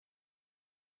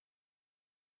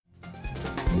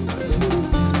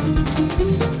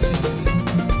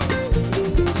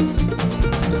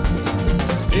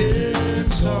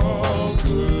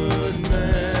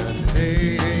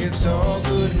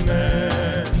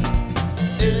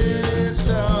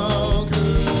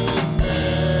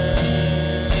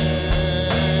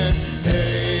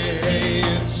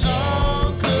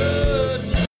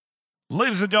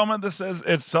Ladies and gentlemen, this is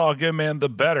It's Saul Goodman, the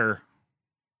Better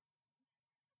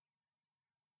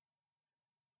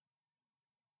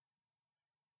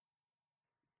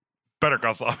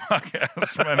Call Saul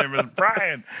podcast. My name is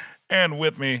Brian, and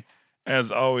with me,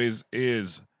 as always,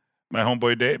 is my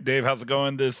homeboy Dave. Dave, how's it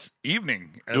going this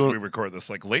evening as we record this?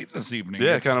 Like late this evening.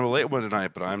 Yeah, kind of a late one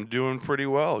tonight, but I'm doing pretty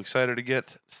well. Excited to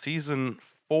get season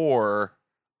 4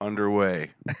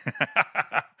 underway.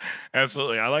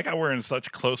 Absolutely. I like how we're in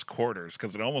such close quarters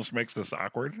because it almost makes this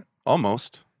awkward.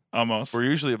 Almost. We're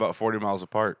usually about 40 miles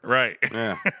apart. Right.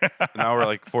 Yeah. Now we're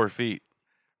like 4 feet.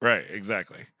 Right,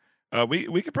 exactly.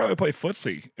 We could probably play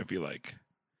footsie if you like.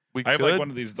 I have could, like one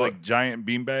of these like giant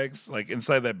bean bags. Like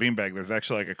inside that bean bag, there's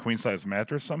actually like a queen size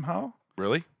mattress somehow.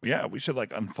 Really? Yeah, we should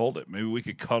like unfold it. Maybe we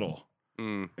could cuddle.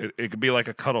 It could be like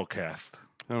a cuddle cast.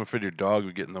 I'm afraid your dog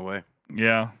would get in the way.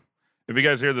 Yeah. If you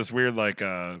guys hear this weird like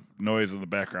noise in the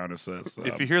background, it says.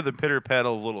 If you hear the pitter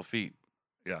paddle of little feet,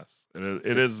 yes,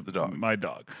 it is the dog. My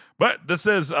dog. But this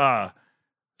is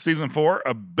season 4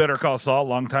 of Better Call Saul.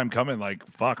 Long time coming. Like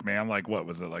fuck, man. Like what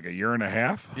was it? Like a year and a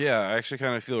half? Yeah, I actually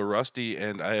kind of feel rusty,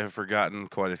 and I have forgotten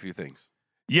quite a few things.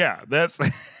 Yeah, that's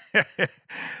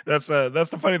that's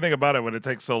the funny thing about it when it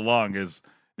takes so long is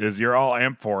you're all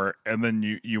amped for it, and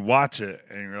then you watch it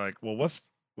and you're like, well, what's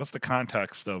the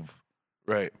context of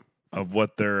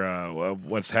what they're of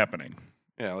what's happening?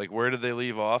 Yeah, like where did they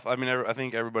leave off? I mean, I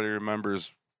think everybody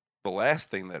remembers the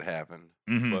last thing that happened,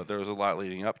 but there was a lot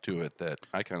leading up to it that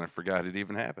I kind of forgot it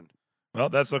even happened. Well,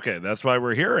 that's okay. That's why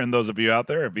we're here. And those of you out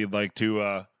there, if you'd like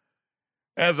to,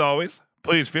 as always,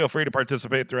 please feel free to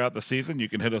participate throughout the season. You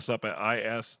can hit us up at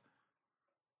ISGM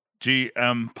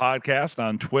Podcast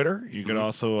on Twitter. You can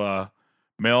also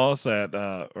mail us at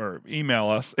or email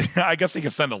us. I guess you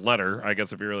can send a letter, I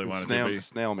guess, if you really want to.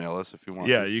 Snail mail us if you want.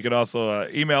 Yeah, you could also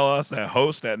email us at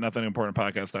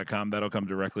host@nothingimportantpodcast.com. That'll come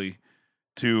directly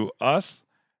to us.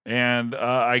 And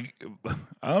I don't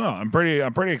know. I'm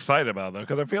pretty excited about that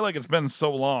because I feel like it's been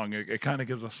so long. It kind of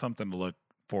gives us something to look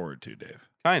forward to, Dave.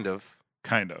 Kind of.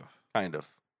 There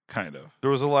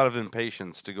was a lot of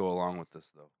impatience to go along with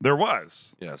this, though. There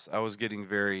was. Yes, I was getting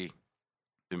very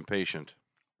impatient.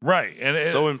 Right, and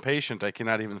so impatient I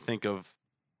cannot even think of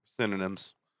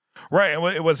synonyms. Right,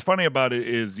 and what's funny about it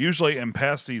is usually in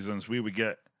past seasons we would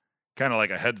get kind of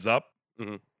like a heads up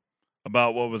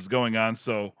about what was going on.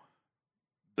 So,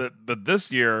 but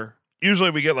this year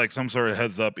usually we get like some sort of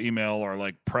heads up email or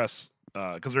like press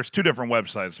because there's 2 different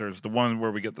websites. There's the one where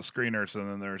we get the screeners, and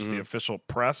then there's the official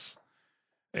press.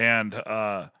 And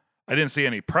I didn't see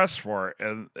any press for it,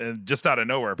 and just out of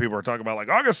nowhere, people were talking about like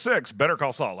August 6th, Better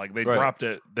Call Saul. Like they dropped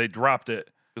it. They dropped it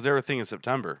because they were thinking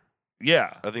September.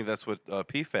 Yeah, I think that's what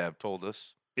PFAB told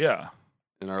us. Yeah,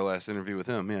 in our last interview with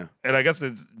him. Yeah, and I guess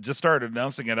they just started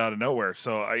announcing it out of nowhere.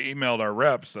 So I emailed our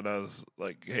reps, and I was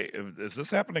like, "Hey, is this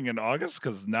happening in August?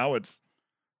 Because now it's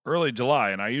early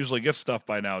July, and I usually get stuff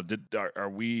by now. Are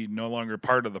we no longer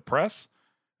part of the press?"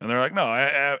 And they're like, "No,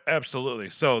 absolutely."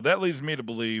 So that leads me to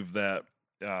believe that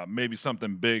maybe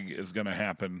something big is going to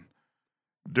happen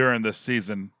during this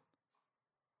season.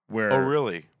 Where? Oh,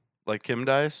 really? Like Kim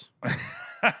dies?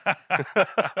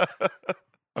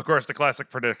 Of course, the classic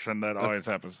prediction that always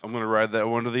happens. I'm going to ride that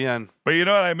one to the end. But you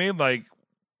know what I mean? Like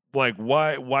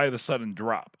why the sudden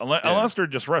drop? Unless they're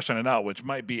just rushing it out, which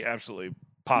might be absolutely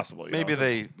possible. Maybe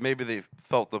they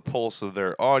felt the pulse of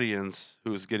their audience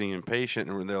who was getting impatient,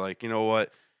 and they're like, you know what,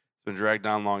 it's been dragged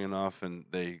down long enough, and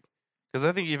because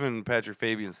I think even Patrick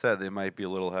Fabian said they might be a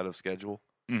little ahead of schedule.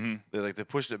 They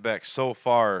pushed it back so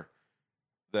far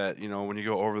that when you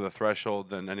go over the threshold,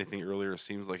 then anything earlier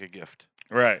seems like a gift.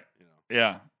 Right.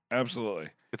 Yeah.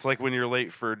 Absolutely. It's like when you're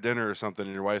late for dinner or something,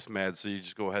 and your wife's mad, so you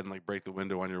just go ahead and break the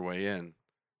window on your way in,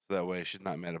 so that way she's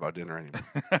not mad about dinner anymore.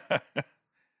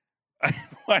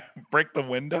 What? Break the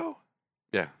window?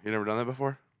 Yeah. You never done that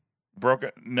before? Broke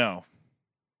it? No.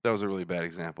 That was a really bad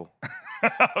example.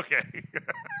 Okay.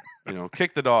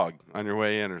 Kick the dog on your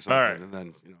way in or something. Right. And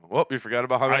then, you forgot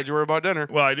about how mad you were about dinner.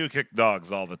 Well, I do kick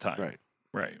dogs all the time.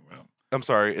 Right. Well, I'm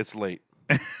sorry. It's late.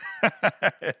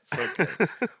 It's okay.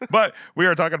 But we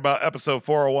are talking about episode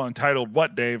 401 titled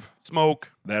what, Dave?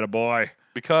 Smoke. That a boy.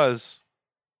 Because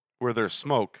where there's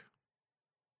smoke,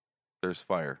 there's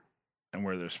fire. And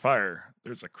where there's fire,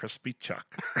 there's a crispy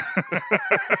Chuck.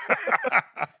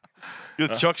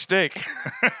 Good Chuck steak.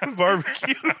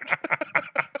 Barbecued.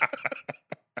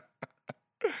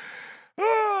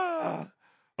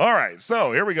 All right,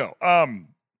 so here we go.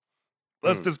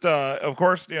 Let's just, of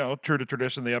course, true to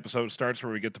tradition, the episode starts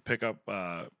where we get to pick up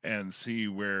and see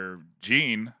where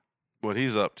Gene what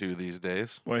he's up to these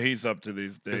days. what he's up to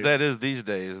these days. Because that is these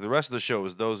days. The rest of the show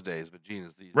is those days, but Gene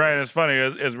is these Right, days. it's funny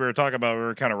as we were talking about, we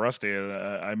were kind of rusty, and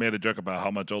I made a joke about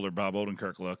how much older Bob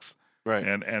Odenkirk looks, Right.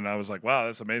 and I was like, wow,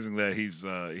 that's amazing that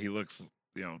he looks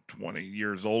 20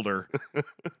 years older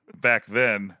back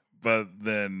then, but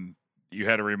then you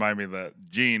had to remind me that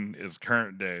Gene is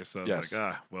current day, so I was Yes.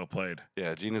 like, well played.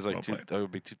 Yeah, Gene is like Well played. that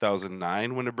would be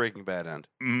 2009 when the Breaking Bad end.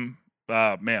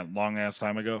 Man, long ass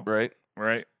time ago, Right.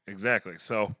 right? Exactly.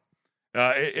 So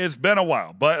it's been a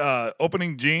while, but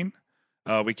opening Gene,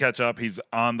 we catch up. He's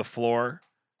on the floor.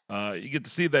 You get to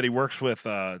see that he works with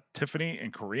Tiffany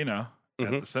and Karina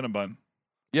at the Cinnabon.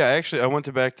 Yeah, actually, I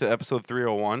went back to episode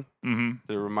 301 Mm-hmm.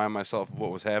 to remind myself of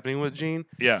what was happening with Gene.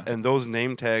 Yeah. And those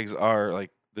name tags are like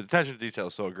the attention to detail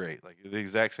is so great. Like the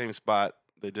exact same spot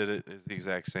they did it is the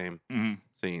exact same Mm-hmm.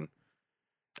 scene.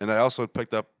 And I also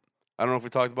picked up, I don't know if we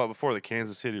talked about before, the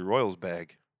Kansas City Royals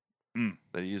bag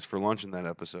that he used for lunch in that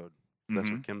episode. That's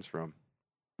where Kim's from.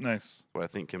 Nice. So I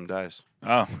think Kim dies.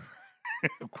 Oh,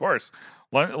 of course.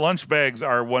 Lunch bags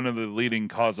are one of the leading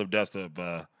cause of death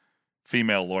of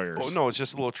female lawyers. Oh no, it's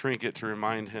just a little trinket to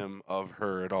remind him of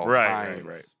her at all Right, times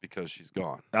right. because she's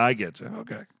gone. I get you.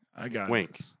 Okay. I got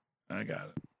Wink. it. I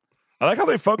got it. I like how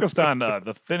they focused on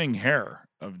the thinning hair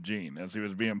of Gene as he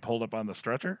was being pulled up on the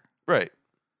stretcher. Right.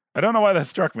 I don't know why that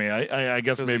struck me. I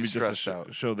guess 'Cause maybe he's just to stressed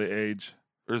out. show the age.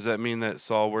 Or does that mean that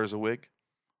Saul wears a wig?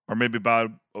 Or maybe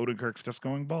Bob Odenkirk's just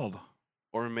going bald.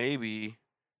 Or maybe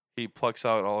he plucks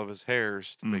out all of his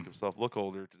hairs to make himself look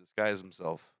older to disguise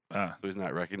himself. Ah, So he's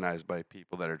not recognized by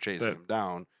people that are chasing That- him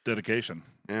down. dedication.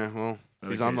 Yeah, well,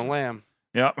 he's on the lam.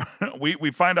 Yeah.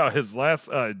 we find out his last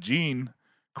Gene,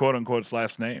 quote unquote,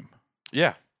 last name.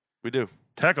 Yeah, we do.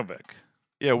 Tekovic.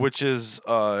 Yeah, which is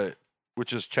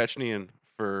Chechnyan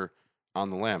for on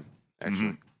the lam,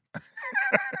 actually.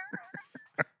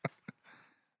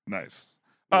 Nice.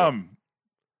 Yeah.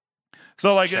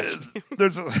 So like Chechnyan.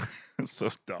 there's it's so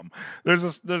dumb.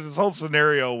 There's this whole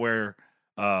scenario where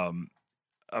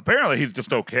apparently he's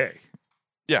just okay.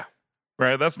 Yeah.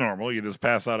 Right, that's normal. You just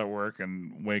pass out at work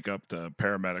and wake up to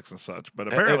paramedics and such. But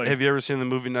apparently, Have you ever seen the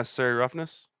movie Necessary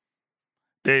Roughness?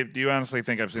 Dave, do you honestly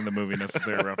think I've seen the movie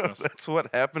Necessary Roughness? That's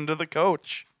what happened to the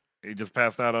coach. He just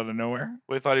passed out of nowhere?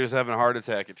 We thought he was having a heart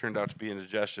attack. It turned out to be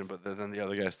indigestion, but then the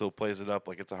other guy still plays it up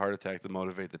like it's a heart attack to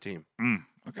motivate the team.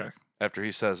 Okay. After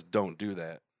he says, "Don't do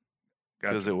that,"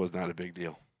 because Gotcha. it was not a big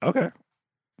deal. Okay.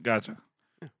 Gotcha.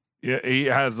 Yeah, he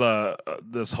has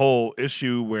this whole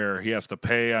issue where he has to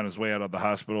pay on his way out of the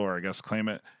hospital, or I guess claim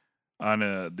it on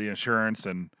the insurance,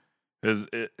 and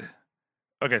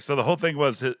okay, so the whole thing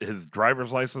was his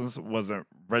driver's license wasn't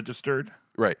registered.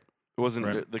 Right. It wasn't.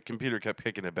 Right. The computer kept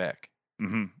kicking it back.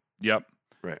 Mm-hmm. Yep.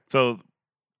 Right. So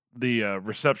the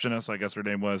receptionist, I guess her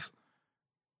name was,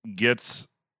 gets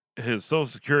his social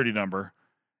security number,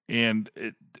 and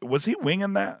was he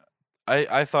winging that?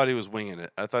 I thought he was winging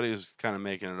it. I thought he was kind of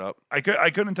making it up I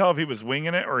couldn't tell if he was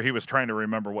winging it or he was trying to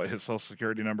remember what his social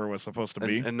security number was supposed to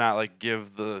be. and not like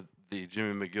give the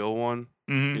Jimmy McGill one.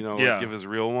 Mhm. You know, Yeah. like give his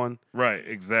real one. Right,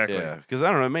 exactly. Yeah, because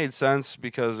I don't know, it made sense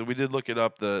because we did look it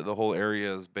up. The whole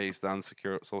area is based on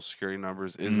social security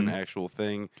numbers is an actual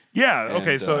thing. Yeah.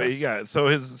 Okay. And, So so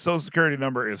his social security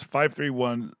number is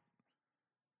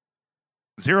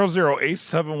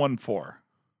 531-008714,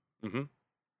 Mm-hmm.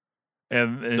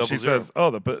 and she 00. says, "Oh,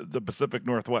 the Pacific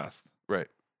Northwest." Right.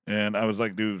 And I was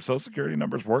like, "Do social security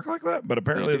numbers work like that?" But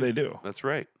apparently they do. That's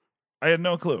right. I had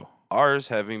no clue. Ours,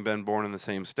 having been born in the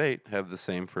same state, have the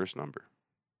same first number.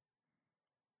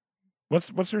 What's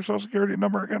your social security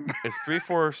number again? It's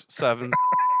 347.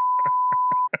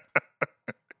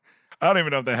 I don't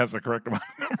even know if that has the correct amount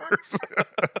of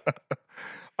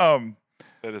numbers.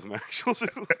 That is my actual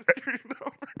social security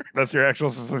number. That's your actual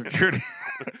social security.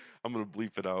 I'm gonna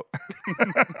bleep it out.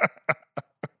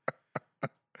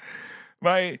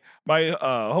 My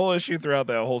whole issue throughout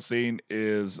that whole scene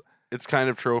is, It's kind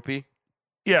of tropey.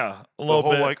 yeah, a The little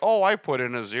whole bit. like, oh, I put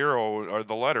in a 0 or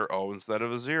the letter O instead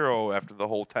of a 0 after the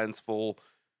whole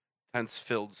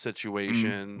tense-filled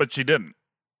situation. But she didn't,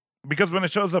 because when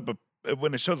it shows a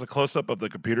close up of the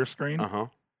computer screen,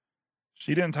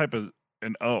 she didn't type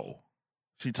an O.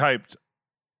 She typed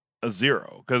a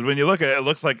 0, because when you look at it, it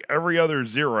looks like every other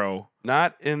 0.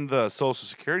 Not in the social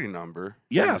security number. in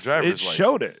the Yes, driver's it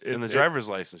showed license. it. In the driver's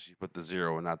license, you put the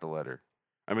 0 and not the letter.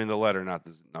 I mean, the letter, not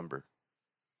the number.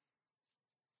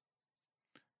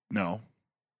 No.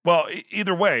 Well,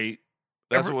 either way,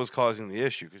 That's what was causing the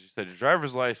issue because you said your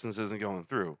driver's license isn't going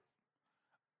through.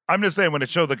 I'm just saying when it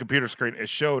showed the computer screen, it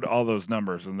showed all those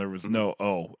numbers and there was no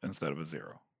O instead of a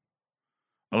 0.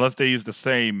 Unless they used the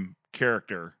same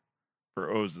character for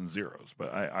O's and zeros,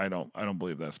 but I don't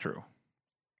believe that's true.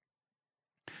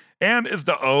 And is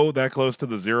the O that close to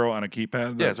the zero on a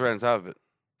keypad? Yeah, it's right on top of it.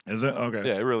 Is it? Okay.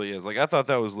 Yeah, it really is. Like, I thought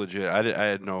that was legit. I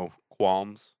had no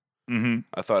qualms. Mm-hmm.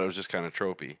 I thought it was just kind of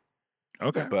tropey.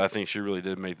 Okay. But I think she really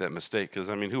did make that mistake because,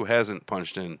 I mean, who hasn't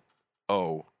punched in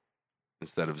O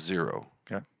instead of zero?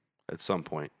 Okay. At some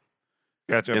point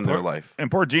Gotcha. in their life.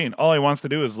 And poor Gene, all he wants to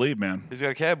do is leave, man. He's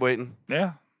got a cab waiting.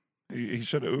 Yeah. He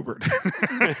should have Ubered.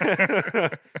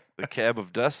 The cab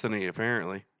of destiny,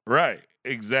 apparently. Right.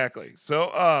 Exactly.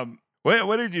 So,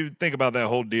 what did you think about that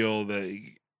whole deal?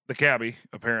 The cabbie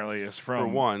apparently is from For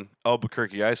one,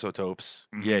 Albuquerque Isotopes.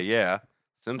 Mhm. Yeah.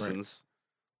 Simpsons.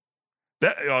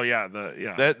 That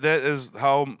That is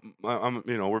how I'm.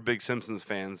 We're big Simpsons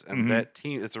fans, and Mhm. that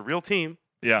team. It's a real team,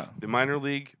 yeah. the minor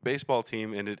league baseball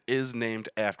team, and it is named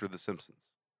after the Simpsons,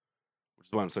 which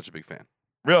is why I'm such a big fan.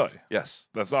 Really? Yes,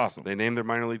 That's awesome. they named their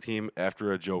minor league team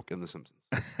after a joke in the Simpsons.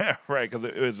 Right, because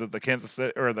it was the Kansas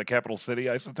City or the Capital City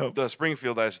Isotopes. The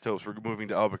Springfield Isotopes were moving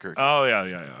to Albuquerque. Oh yeah.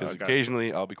 Because I got it.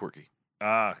 occasionally Albuquerque.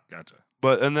 Gotcha.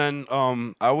 But and then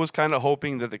I was kind of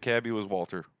hoping that the cabbie was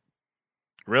Walter.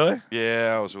 Really?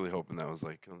 Yeah, I was really hoping that was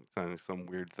like kind of some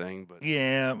weird thing, but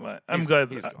Yeah, but I'm he's- glad.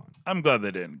 he's gone. I'm glad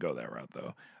they didn't go that route,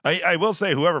 though. I will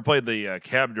say, whoever played the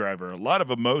cab driver, a lot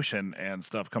of emotion and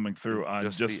stuff coming through on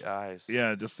Just the eyes.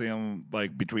 yeah, just seeing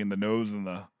like between the nose and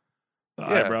the Yeah.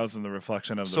 eyebrows and the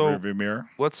reflection of the So- rearview mirror.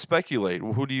 Let's speculate.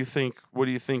 Who do you think? What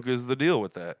do you think is the deal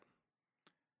with that?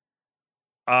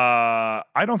 I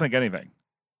don't think anything.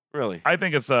 Really? I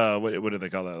think it's what do they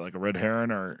call that? Like a red heron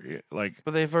or like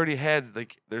But they've already had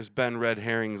there's been red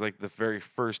herrings like the very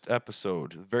first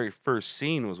episode. The very first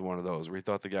scene was one of those where he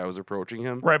thought the guy was approaching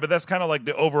him. right, but that's kind of like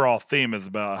the overall theme is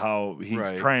about how he's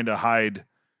Right. trying to hide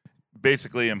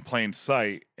basically in plain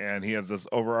sight, and he has this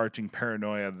overarching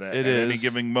paranoia that It at any is.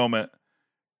 given moment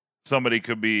somebody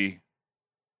could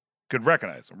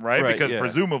recognize him, right? Right, Because yeah.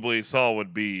 presumably Saul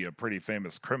would be a pretty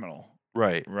famous criminal,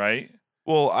 Right. right?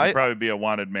 Well, He'd probably be a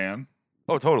wanted man.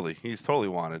 totally. He's totally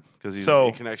wanted because he's So-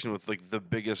 in connection with like the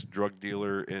biggest drug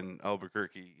dealer in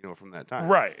Albuquerque, from that time.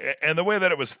 Right. And the way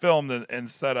that it was filmed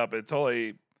and set up, it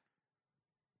totally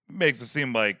makes it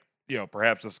seem like,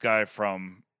 perhaps this guy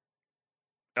from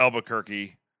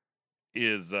Albuquerque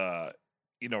is,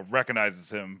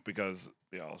 recognizes him because,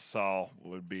 Saul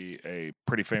would be a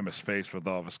pretty famous face with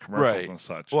all of his commercials Right. and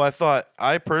such. Well,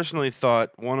 I personally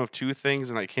thought one of two things,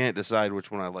 and I can't decide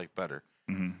which one I like better.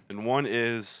 Mhm. And one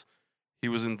is he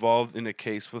was involved in a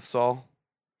case with Saul.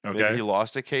 Maybe Okay. he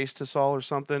lost a case to Saul or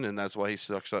something, and that's why he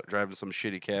stuck driving some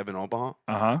shitty cab in Omaha.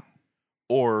 Uh-huh.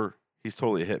 Or he's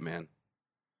totally a hitman.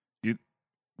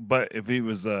 But if he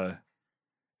was a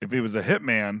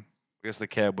hitman, I guess the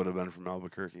cab would have been from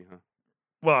Albuquerque, huh?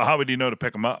 well, how would he know to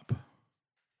pick him up?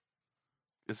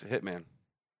 It's a hitman.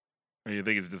 Or you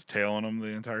think he's just tailing him the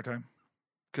entire time?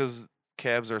 Because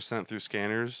cabs are sent through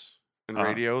scanners and Uh-huh.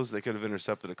 radios. They could have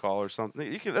intercepted a call or something.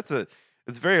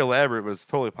 It's very elaborate, but it's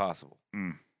totally possible.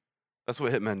 Mm. That's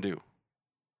what hitmen do.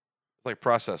 It's like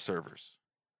process servers.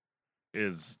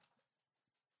 Is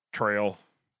trail.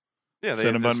 Yeah, they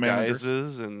have Cinnabon managers?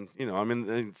 disguises, and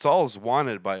and Saul's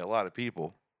wanted by a lot of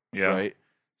people, Yeah. right?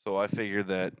 So I figured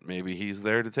that maybe he's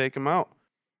there to take him out.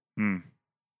 Hmm.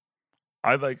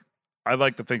 I'd like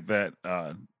to think that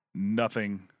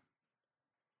nothing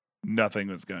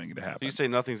was going to happen. So you say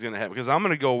nothing's going to happen because I'm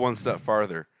going to go one step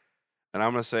farther, and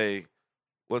I'm going to say,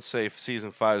 let's say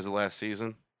season 5 is the last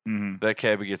season. Mhm. That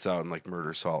cabbie gets out and like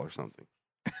murders Saul or something.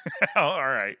 All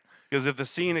right. Because if the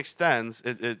scene extends,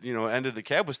 it ended. The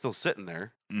cab was still sitting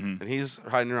there, Hmm. and he's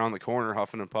hiding around the corner,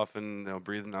 huffing and puffing,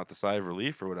 breathing out the sigh of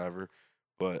relief or whatever.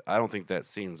 But I don't think that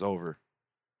scene's over.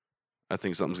 I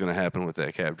think something's going to happen with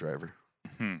that cab driver.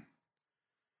 Hmm.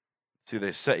 See,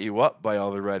 they set you up by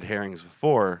all the red herrings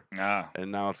before, Ah.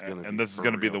 and now it's going to. And this is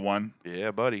going to be the one.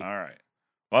 Yeah, buddy. All right.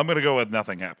 Well, I'm going to go with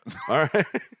nothing happens. All right.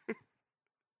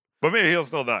 But maybe he'll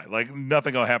still die. Like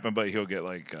nothing will happen, but he'll get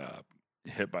like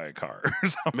hit by a car or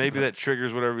something. Maybe that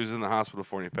triggers whatever he's in the hospital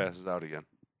for, and he passes out again.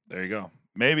 There you go.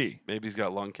 Maybe. Maybe he's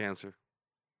got lung cancer.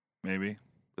 Maybe.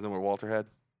 Isn't that what Walter had?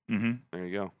 Mm-hmm. There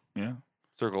you go. Yeah.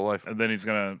 Circle of life. And then he's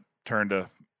gonna turn to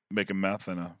making meth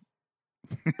and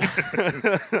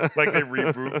like they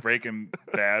reboot Breaking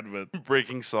Bad with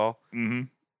Breaking Saul. mm-hmm.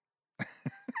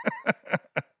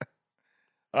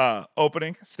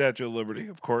 Opening Statue of Liberty,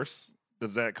 of course.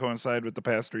 Does that coincide with the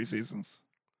past 3 seasons?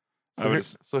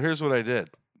 So here's what I did.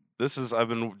 I've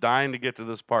been dying to get to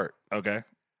this part. Okay.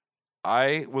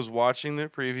 I was watching the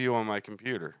preview on my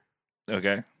computer.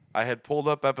 Okay. I had pulled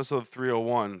up episode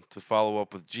 301 to follow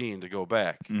up with Gene to go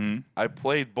back. Mm-hmm. I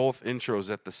played both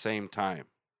intros at the same time.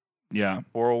 Yeah.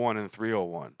 401 and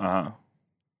 301. Uh-huh.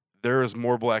 There is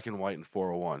more black and white in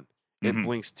 401. It Mhm.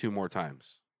 blinks 2 more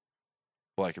times.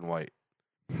 Black and white.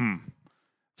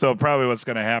 So probably what's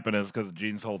going to happen is because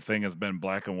Gene's whole thing has been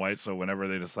black and white, so whenever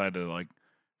they decide to like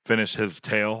finish his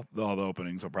tail, all the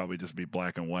openings will probably just be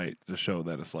black and white to show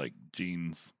that it's like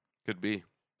Gene's Could be.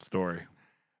 story.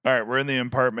 All right, we're in the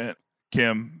apartment.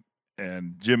 Kim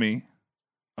and Jimmy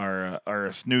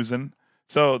are snoozing.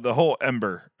 So the whole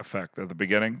Ember effect at the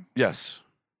beginning. Yes.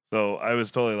 So I was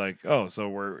totally like, oh, so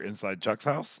we're inside Chuck's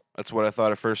house. That's what I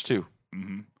thought at first, too.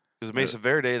 Mm-hmm. Because Mesa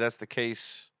Verde, that's the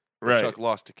case where Right. Chuck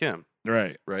lost to Kim.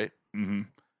 Right. Right? Mm-hmm.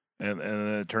 And then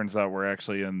it turns out we're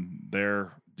actually in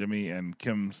their Jimmy and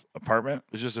Kim's apartment.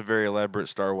 It's just a very elaborate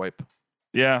star wipe.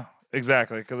 Yeah,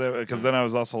 exactly. Because then I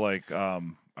was also like,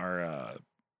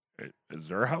 is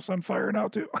their house on fire now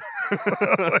too?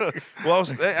 Well,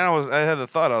 I had the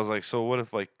thought. I was like, so what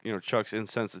if, like, Chuck's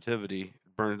insensitivity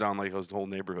burned down like his whole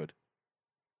neighborhood?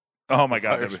 Oh my The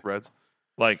god, fire spreads.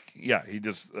 like yeah, he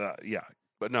just yeah.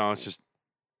 But no, it's just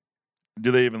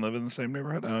Do they even live in the same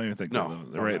neighborhood? I don't even think No, they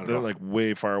live. no, Right, not at they're all. like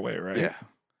way far away, right? yeah.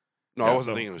 No, Yeah, I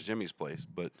wasn't so- thinking it was Jimmy's place,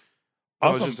 but it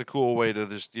Also- was just a cool way to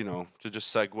just to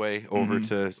just segue over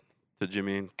Mhm. to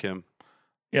Jimmy and Kim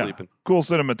Yeah, sleeping. cool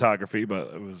cinematography,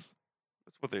 but it was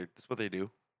That's what they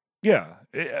do. yeah.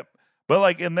 But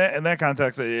like in that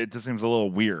context, it just seems a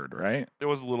little weird, right? It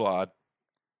was a little odd,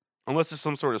 unless it's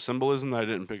some sort of symbolism that I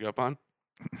didn't pick up on.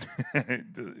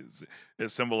 It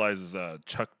symbolizes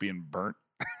Chuck being burnt.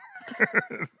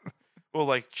 Well,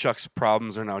 like Chuck's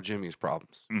problems are now Jimmy's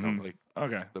problems. Mhm. Like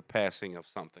Okay. the passing of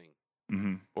something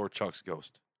Mm-hmm. or Chuck's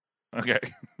ghost. Okay.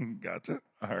 Gotcha.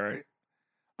 All right.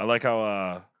 I like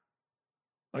how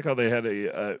they had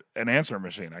an answer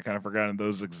machine. I kind of forgotten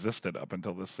those existed up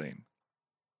until this scene.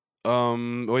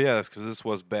 Well, yeah, that's because this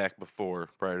was back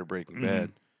prior to Breaking Mhm.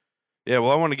 Bad. Yeah,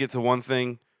 well, I want to get to one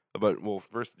thing about,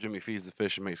 first Jimmy feeds the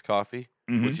fish and makes coffee,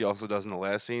 Mhm. which he also does in the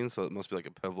last scene, so it must be like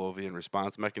a Pavlovian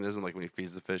response mechanism, like when he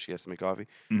feeds the fish, he has to make coffee.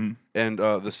 Mhm. And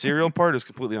the cereal part is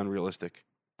completely unrealistic.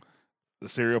 The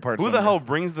cereal part. Who the hell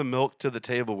brings the milk to the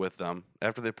table with them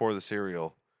after they pour the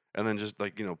cereal, and then just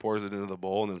like, pours it into the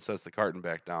bowl and then sets the carton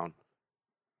back down?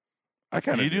 I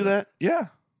kind Do of you do that? Yeah,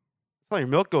 That's how your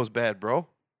milk goes bad, bro.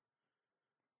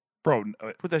 bro.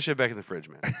 Put that shit back in the fridge,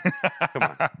 man. Come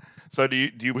on. So do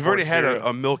you? We've pour already had cereal-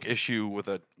 a milk issue with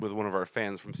one of our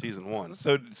fans from season 1.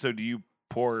 So do you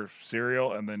pour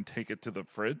cereal and then take it to the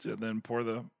fridge and then pour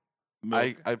the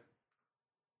milk?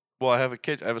 I have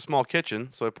a small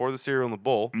kitchen, so I pour the cereal in the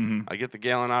bowl. Mhm. I get the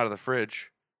gallon out of the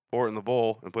fridge, pour it in the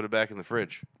bowl, and put it back in the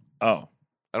fridge. Oh,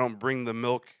 I don't bring the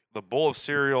bowl of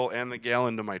cereal and the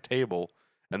gallon to my table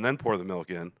and then pour the milk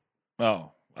in.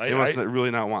 oh. They must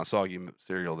really not want soggy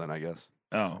cereal then, I guess.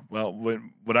 Oh, well,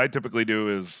 what I typically do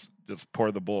is just pour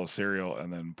the bowl of cereal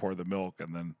and then pour the milk,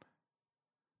 and then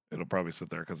it'll probably sit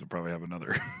there because it'll probably have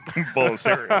another bowl of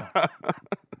cereal.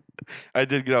 I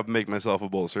did get up and make myself a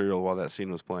bowl of cereal while that scene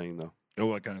was playing, though. Oh,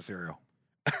 what kind of cereal?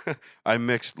 I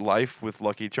mixed Life with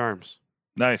Lucky Charms.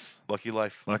 Nice. Lucky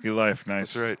Life. Lucky Life.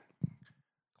 Nice. That's right.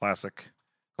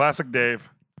 Classic Dave.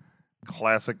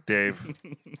 Classic Dave.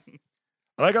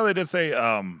 I like how they did say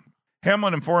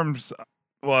Hamlin informs.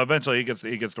 Well, eventually he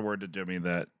gets the word to Jimmy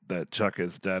that Chuck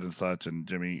is dead and such, and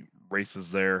Jimmy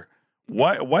races there.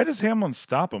 Why does Hamlin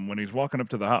stop him when he's walking up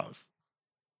to the house?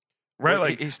 Right, Well,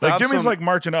 like he stops Jimmy's him- like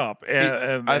marching up,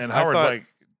 and I Howard's thought-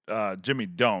 like, Jimmy,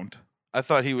 don't. I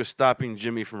thought he was stopping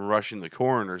Jimmy from rushing the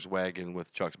coroner's wagon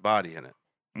with Chuck's body in it.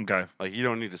 Okay, Like, you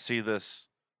don't need to see this.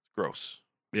 It's gross.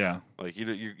 yeah, Like,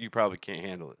 you probably can't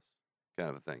handle this kind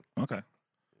of a thing. okay.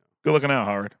 Good looking out,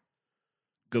 Howard.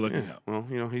 Good looking Yeah. out.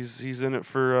 Well, he's in it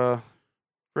for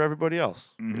everybody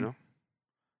else. Mhm. You know.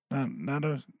 Not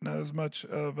as much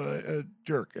of a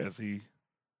jerk as he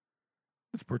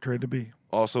is portrayed to be.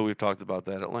 Also, we've talked about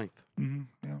that at length. Mm-hmm.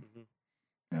 Yeah, Mhm.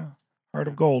 yeah. Heart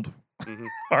of gold. Mhm.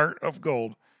 Heart of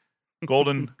gold.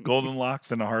 Golden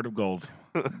locks and a heart of gold.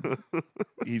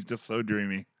 He's just so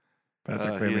dreamy. Patrick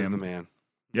He is Fabian. the man.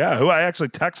 Yeah, who I actually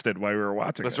texted while we were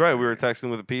watching. That's it. right. We were texting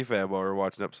with a PFAB while we were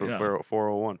watching episode Yeah.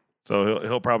 401. So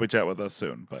he'll probably chat with us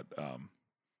soon, but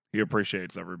he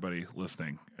appreciates everybody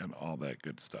listening and all that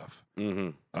good stuff.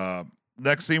 Mm-hmm.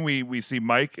 Next scene, we see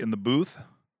Mike in the booth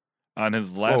on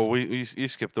his last. Oh, you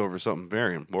skipped over something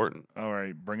very important. All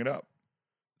right, bring it up.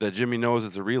 That Jimmy knows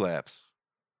it's a relapse.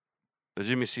 That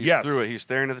Jimmy sees Yes. through it. He's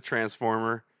staring at the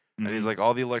transformer, and he's like,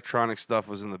 all the electronic stuff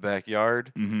was in the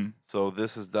backyard. mm-hmm. So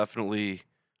this is definitely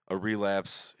a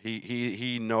relapse.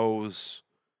 He knows.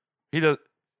 He does.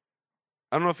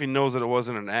 I don't know if he knows that it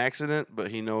wasn't an accident,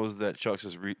 but he knows that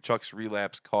Chuck's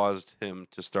relapse caused him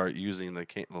to start using the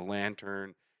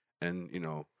lantern and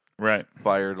Right.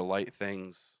 fire to light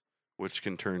things, which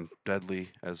can turn deadly,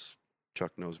 as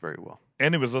Chuck knows very well.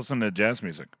 And he was listening to jazz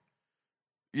music.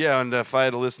 Yeah, and if I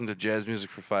had to listen to jazz music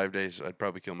for 5 days, I'd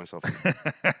probably kill myself.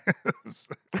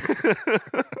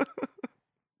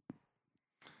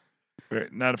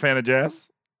 Not a fan of jazz?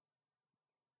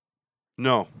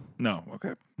 No. No.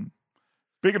 Okay.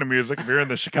 Speaking of music, if you're in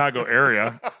the Chicago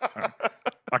area,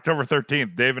 October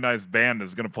 13th, Dave and I's band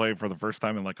is going to play for the first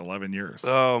time in like 11 years.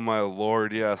 Oh, my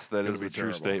Lord. Yes, that It'll is be a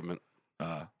true terrible. statement.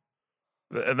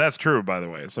 And that's true, by the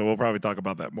way. So we'll probably talk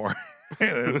about that more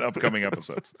in upcoming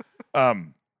episodes.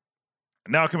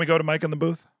 Now, can we go to Mike in the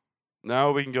booth?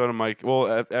 Now we can go to Mike.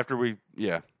 Well, after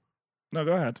No,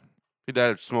 go ahead. he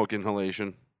died of smoke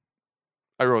inhalation.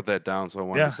 I wrote that down, so I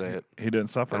wanted to say it. He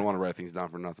didn't I suffer. don't want to write things down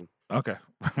for nothing. Okay.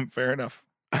 Fair enough.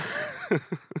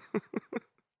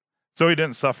 So he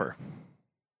didn't suffer.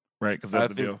 Right, because that's I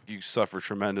the think deal. you suffer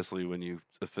tremendously when you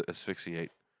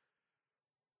asphyxiate.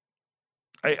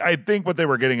 I think what they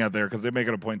were getting at there, because they make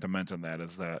it a point to mention that,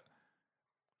 is that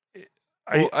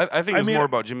I think it's mean, more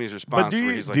about Jimmy's response, but do where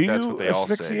you, he's do like, "That's you what they all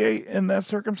say." asphyxiate in that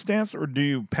circumstance, or do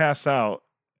you pass out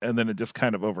and then it just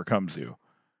kind of overcomes you,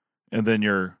 and then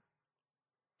you're,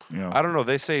 I don't know.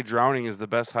 They say drowning is the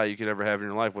best high you could ever have in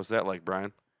your life. What's that like,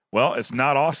 Brian? Well, it's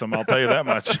not awesome. I'll tell you that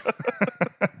much.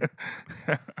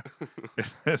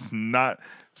 It's not.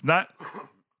 It's not.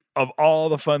 Of all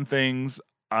the fun things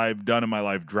I've done in my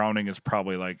life, drowning is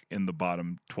probably like in the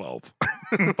bottom 12.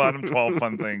 Bottom 12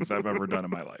 fun things I've ever done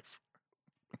in my life.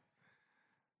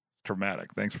 Traumatic.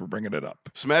 Thanks for bringing it up.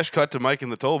 Smash cut to Mike in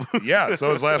the toll booth. Yeah,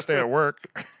 so his last day at work.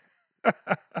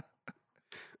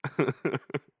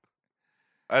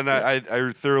 And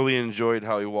I thoroughly enjoyed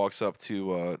how he walks up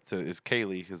to is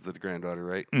Kaylee, is the granddaughter,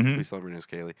 right? Mhm. We celebrate as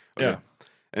Kaylee. Yeah.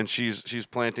 And she's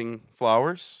planting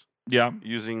flowers Yeah.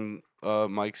 using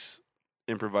Mike's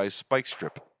improvised spike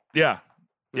strip. Yeah.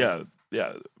 Yeah.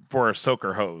 Yeah. For a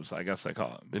soaker hose, I guess they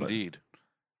call it. But Indeed.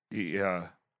 He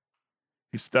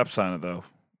steps on it though.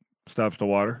 Stops the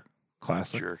water.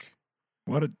 Classic. Jerk.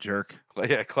 What a jerk.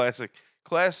 Yeah, classic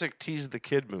tease the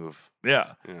kid move.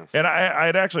 Yeah. Yes. And I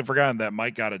had actually forgotten that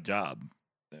Mike got a job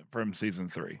from season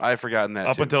 3. I've forgotten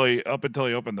that too. Until he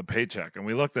opened the paycheck, and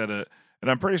we looked at it, and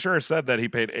I'm pretty sure it said that he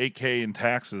paid $8K in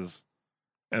taxes,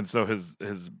 and so his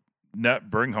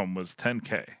net bring home was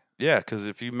 $10K. Yeah, because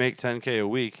if you make $10K a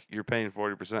week, you're paying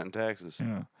 40% in taxes.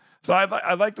 Yeah. So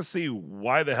I'd like to see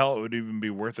why the hell it would even be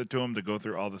worth it to him to go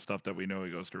through all the stuff that we know he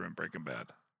goes through in Breaking Bad.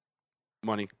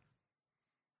 Money.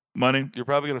 Money. You're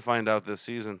probably going to find out this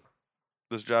season.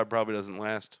 This job probably doesn't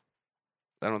last.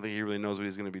 I don't think he really knows what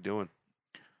he's going to be doing.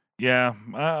 Yeah,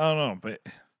 I don't know, but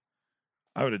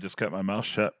I would have just kept my mouth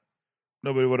shut.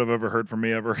 Nobody would have ever heard from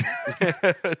me ever.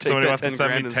 Somebody wants to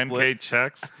send me 10K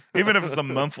checks, even if it's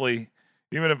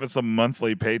a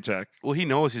monthly paycheck. Well, he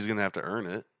knows he's going to have to earn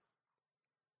it.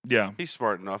 Yeah. He's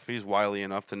smart enough. He's wily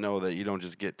enough to know that you don't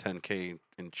just get 10K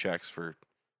in checks for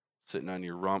sitting on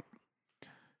your rump.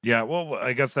 Yeah, well,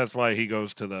 I guess that's why he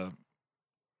goes to the.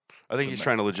 I think he's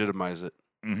trying to legitimize it.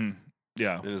 Mm-hmm.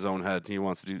 Yeah, in his own head, he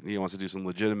wants to do some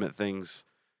legitimate things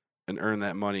and earn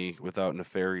that money without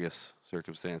nefarious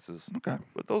circumstances. Okay,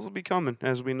 but those will be coming,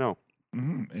 as we know.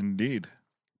 Mm-hmm. Indeed.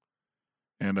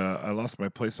 And I lost my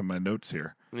place in my notes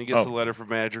here. And he gets a letter from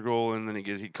Madrigal, and then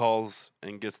he calls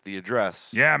and gets the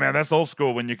address. Yeah, man, that's old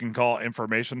school when you can call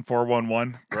information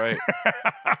 411. Right.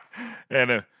 And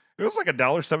it was like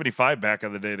 $1.75 back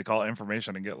in the day to call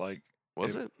information and get like.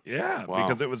 Was it? Yeah, wow.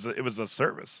 Because it was a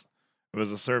service. It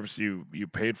was a service you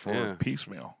paid for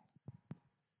piecemeal.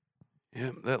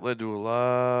 Yeah, that led to a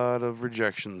lot of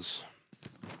rejections.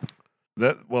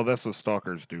 That's what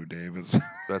stalkers do, Dave.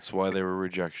 That's why they were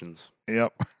rejections.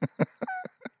 Yep.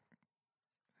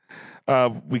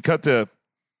 We cut to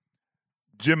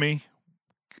Jimmy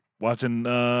watching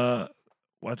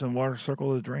water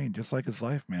circle the drain, just like his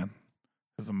life, man.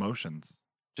 His emotions.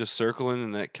 Just circling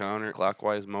in that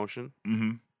counterclockwise motion.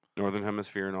 Mm-hmm. Northern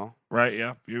Hemisphere and all. Right,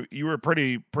 yeah. You were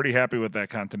pretty happy with that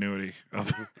continuity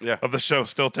of of the show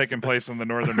still taking place in the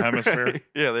Northern Hemisphere.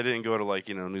 Yeah, they didn't go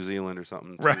to New Zealand or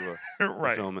something right.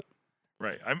 to film it.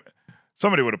 Right.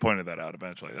 Somebody would have pointed that out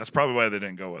eventually. That's probably why they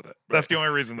didn't go with it. That's the only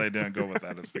reason they didn't go with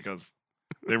that is because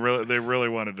they really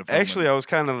wanted to film Actually,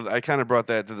 it. I kind of brought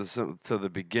that to the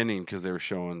beginning because they were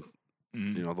showing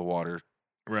the water.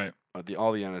 Right.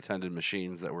 All the unattended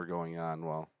machines that were going on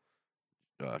while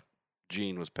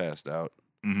Gene was passed out.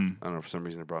 Mm-hmm. I don't know, for some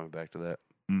reason it brought me back to that.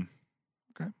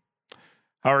 Okay.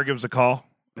 Howard gives a call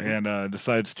and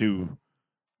decides to,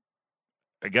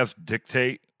 I guess,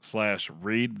 dictate /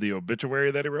 read the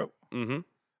obituary that he wrote.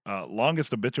 Mm-hmm.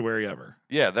 Longest obituary ever.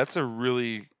 Yeah, that's a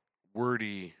really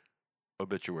wordy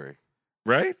obituary.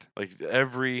 Right? Like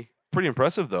pretty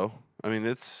impressive though. I mean,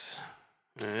 it's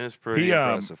pretty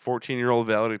impressive. 14-year-old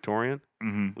valedictorian,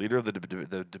 leader of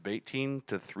the debate team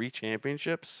to 3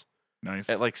 championships.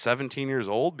 Nice. At like 17 years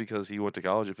old because he went to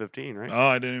college at 15, right? Oh,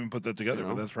 I didn't even put that together,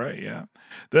 but that's right. Yeah.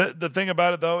 The thing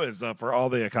about it though is for all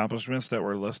the accomplishments that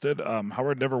were listed,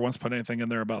 Howard never once put anything in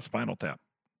there about Spinal Tap.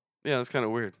 Yeah, that's kind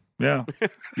of weird. Yeah.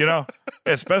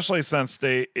 Especially since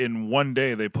in one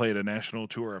day they played a national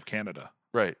tour of Canada.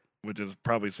 Right. Which is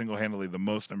probably single-handedly the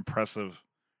most impressive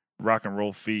rock and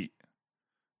roll feat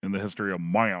in the history of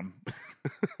man.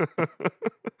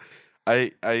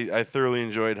 I thoroughly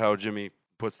enjoyed how Jimmy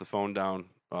puts the phone down,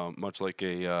 much like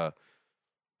a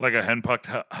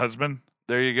henpucked husband.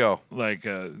 There you go. Like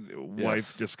a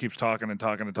wife just keeps talking and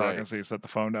talking and talking, so you set the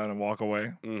phone down and walk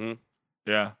away. Mm-hmm.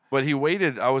 Yeah. But he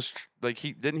waited. I was like,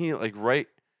 write?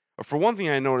 For one thing,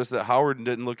 I noticed that Howard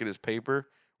didn't look at his paper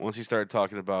once he started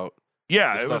talking about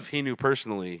the stuff he knew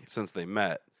personally since they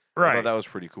met. Right. I thought that was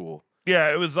pretty cool.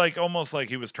 Yeah, it was like almost like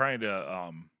he was trying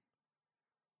to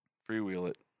freewheel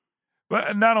it.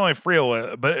 But not only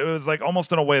freewheel it, but it was like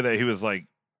almost in a way that he was like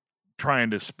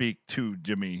trying to speak to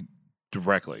Jimmy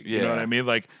directly. You know what I mean?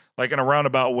 Like in a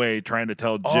roundabout way, trying to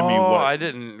tell Jimmy what I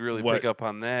didn't really pick up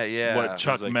on that. Yeah, what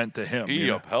Chuck meant to him. He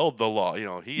upheld the law.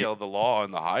 He held the law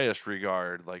in the highest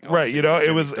regard. Like right.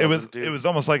 It was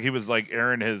almost like he was like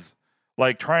airing his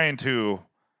like trying to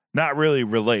not really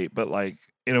relate, but like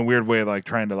in a weird way, like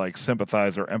trying to like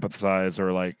sympathize or empathize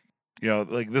or like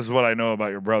like this is what I know about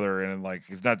your brother, and like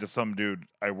he's not just some dude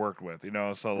I worked with.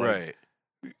 So like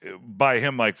by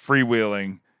him like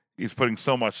freewheeling. He's putting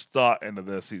so much thought into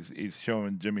this. He's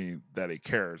showing Jimmy that he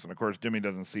cares, and of course, Jimmy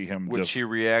doesn't see him. Which he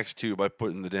reacts to by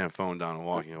putting the damn phone down and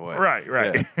walking away. Right,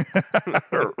 yeah.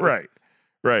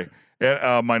 right.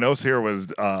 And my notes here was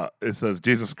it says,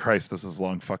 "Jesus Christ, this is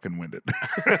long fucking winded."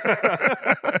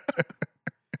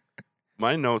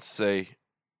 My notes say,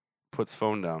 "Puts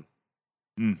phone down."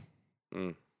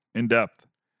 In depth.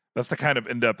 That's the kind of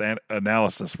in-depth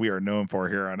analysis we are known for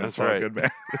here on That's Right. Good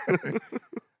Man.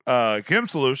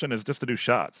 Kim's solution is just to do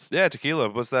shots. Yeah, tequila.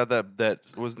 What's that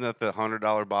wasn't that the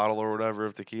 $100 bottle or whatever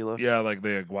of tequila? Yeah, like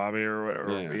the Agave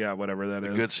or whatever that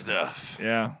is. Good stuff.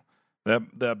 Yeah,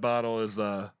 that bottle is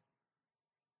like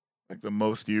the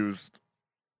most used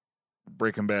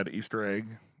Breaking Bad Easter egg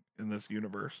in this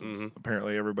universe.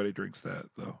 Apparently, everybody drinks that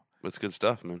though. It's good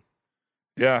stuff, man.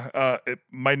 Yeah,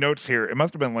 my notes here. It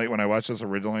must have been late when I watched this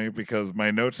originally because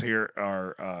my notes here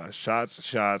are shots.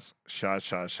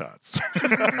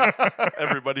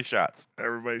 Everybody shots.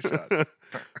 Everybody shots.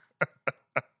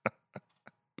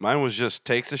 Mine was just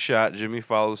takes a shot. Jimmy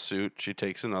follows suit. She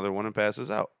takes another one and passes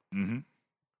out. Mm-hmm.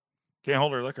 Can't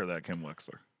hold her liquor, that Kim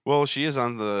Wexler. Well, she is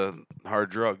on the hard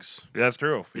drugs. Yeah, that's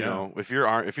true. You know, if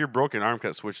your broken arm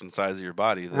kept switching sides of your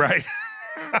body, then right.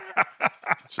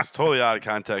 It's just totally out of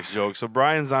context joke. So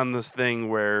Brian's on this thing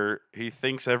where he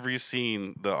thinks every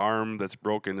scene the arm that's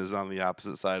broken is on the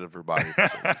opposite side of her body.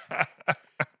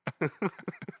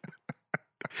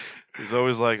 He's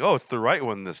always like, "Oh, it's the right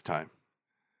one this time."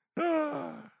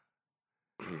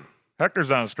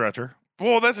 Hector's on a stretcher.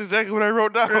 Well, that's exactly what I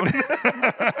wrote down.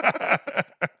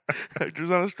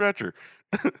 Hector's on a stretcher.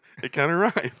 It kind of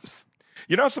rhymes.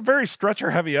 It's a very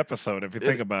stretcher-heavy episode if you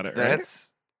think about it. Right?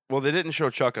 Well, they didn't show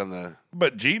Chuck on the.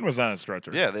 But Gene was on a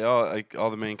stretcher. Yeah, they all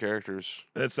the main characters.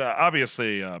 It's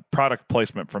obviously product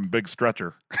placement from Big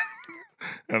Stretcher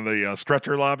and the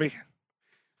stretcher lobby,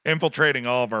 infiltrating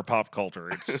all of our pop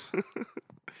culture.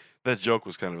 That joke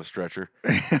was kind of a stretcher.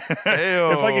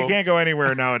 It's like you can't go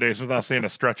anywhere nowadays without seeing a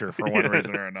stretcher for one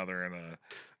reason or another, and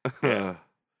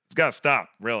it's got to stop.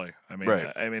 Really, I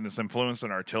mean, it's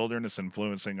influencing our children. It's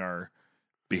influencing our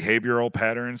behavioral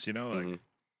patterns.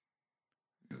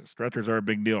 Stretchers are a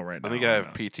big deal right now. I think I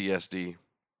have PTSD.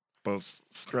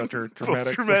 Post-stretcher traumatic.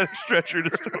 Post-traumatic stretcher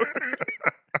disorder.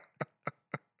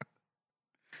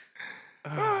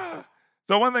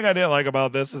 So one thing I didn't like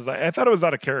about this is I thought it was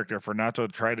out of character for Nacho to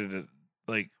try to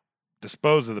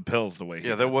dispose of the pills the way he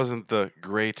did. That wasn't the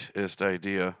greatest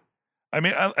idea. I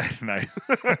mean,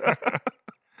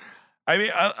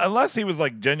 unless he was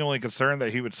genuinely concerned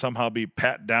that he would somehow be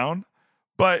pat down,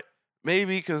 but.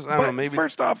 Maybe because I don't know. Maybe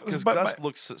first off, because Gus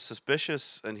looks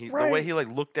suspicious, and the way he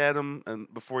looked at him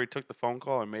and before he took the phone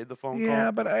call or made the phone call. Yeah,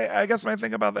 but I guess my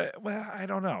thing about that. Well, I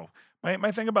don't know.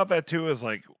 My thing about that too is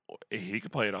he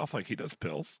could play it off like he does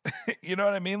pills. You know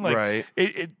what I mean? Right.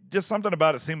 It just something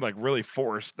about it seemed really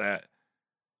forced that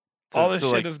all this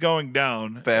shit is going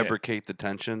down. Fabricate the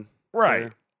tension.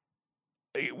 Right.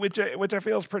 There. Which I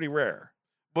feel is pretty rare.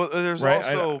 But there's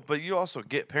also, but you also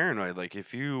get paranoid.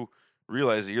 If you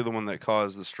realize that you're the one that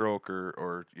caused the stroke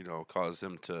or caused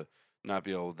him to not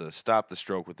be able to stop the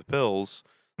stroke with the pills,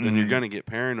 then you're Mhm. going to get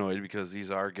paranoid because these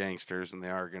are gangsters and they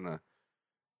are going to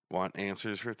want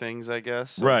answers for things, I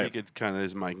guess. So Right. he could kind of,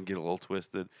 his mind can get a little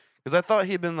twisted. Because I thought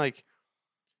he'd been like,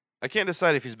 I can't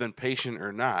decide if he's been patient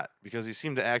or not because he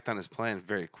seemed to act on his plan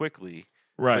very quickly.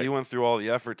 But he Right. went through all the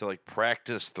effort to like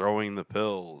practice throwing the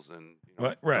pills and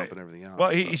Right. dumping everything out. Well,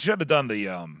 and he stuff. should have done the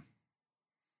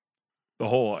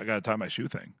whole I gotta tie my shoe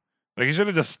thing. Like he should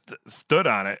have just stood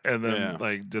on it and then Yeah.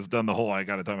 like just done the whole I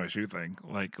gotta tie my shoe thing,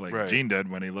 like Right. Gene did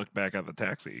when he looked back at the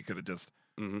taxi. He could have just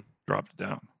Mhm. dropped it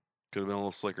down. Could have been a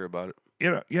little slicker about it.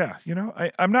 Yeah.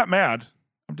 I'm not mad.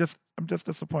 I'm just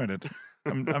disappointed.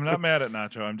 I'm not mad at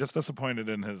Nacho. I'm just disappointed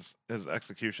in his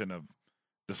execution of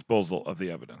disposal of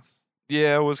the evidence.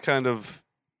 Yeah, it was kind of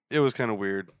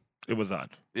weird. It was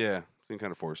odd. Yeah, seemed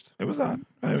kind of forced. It was odd.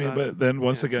 I was mean, odd. but then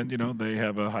once Yeah. again, they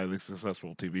have a highly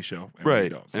successful TV show, and Right, We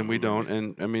don't, so and we who are don't.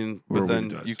 And I mean, who are but we to then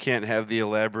judge? you can't have the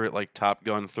elaborate like Top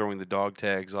Gun throwing the dog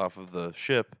tags off of the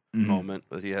ship Mhm. moment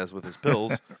that he has with his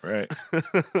pills, Right.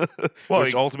 Well,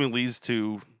 which he- ultimately leads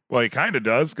to. Well, he kind of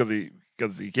does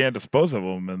because he can't dispose of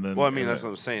them, and then. Well, I mean, that's what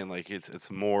I'm saying. Like,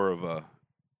 it's more of a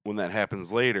when that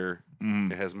happens later,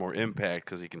 Mhm. it has more impact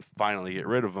because he can finally get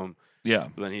rid of them. Yeah.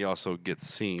 But then he also gets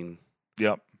seen.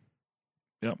 Yep.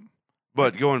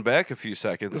 But going back a few Let's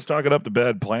seconds, talk it up to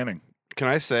bad planning. can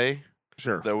I say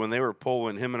Sure. that when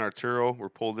him and Arturo were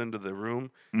pulled into the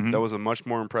room, Mhm. that was a much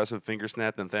more impressive finger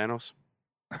snap than Thanos.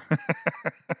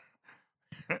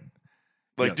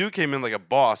 Like, Yes. dude came in like a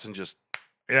boss and just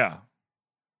Yeah.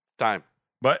 time.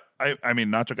 But I mean,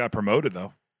 Nacho got promoted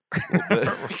though.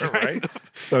 Kind Right.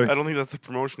 of. So I don't think that's the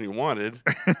promotion he wanted.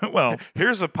 well,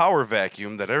 Here's a power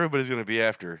vacuum that everybody's going to be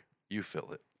after. You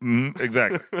fill it.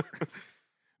 exactly.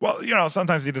 Well,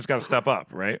 sometimes you just got to step up,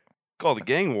 right? Called a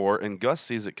gang war, and Gus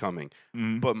sees it coming.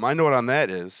 Mhm. But my note on that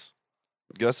is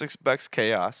Gus expects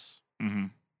chaos.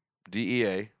 Mhm.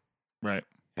 DEA. Right.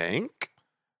 Hank?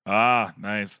 Ah,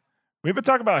 nice. We've been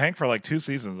talking about Hank for like 2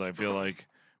 seasons. I feel like.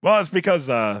 Well, it's because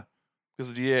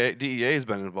Because the DEA has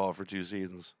been involved for 2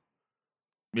 seasons.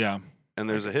 yeah. And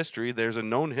there's a history. There's a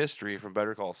known history from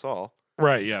Better Call Saul.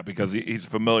 Right, yeah, because he's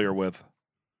familiar with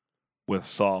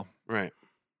Saul. Right.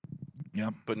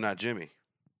 Yeah. But not Jimmy.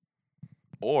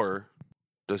 Or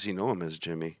does he know him as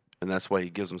Jimmy? And that's why he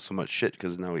gives him so much shit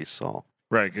because now he's Saul.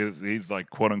 Right, because he's like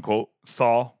quote unquote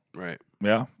Saul. Right.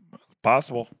 Yeah,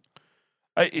 possible.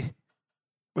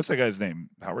 What's that guy's name?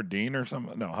 Howard Dean or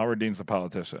something? No, Howard Dean's a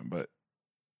politician, but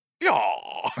Yeah.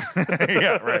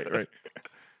 yeah, right.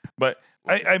 But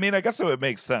I mean, I guess it would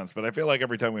make sense. But I feel like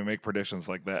every time we make predictions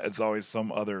like that, it's always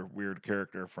some other weird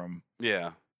character from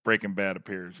Yeah. Breaking Bad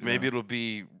appears. you Maybe know? it'll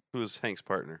be who's Hank's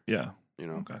partner. Yeah. You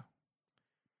know,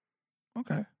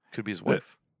 Okay. could be his The-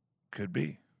 wife. Could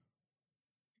be.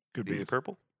 Could Be be.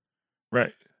 purple.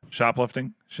 Right.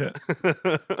 Shoplifting shit.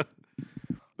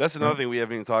 That's another thing we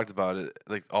haven't even talked about. It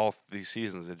like all these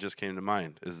seasons, it just came to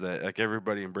mind is that like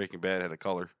everybody in Breaking Bad had a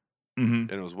color Mm-hmm.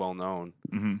 and it was well known.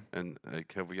 Mm-hmm. And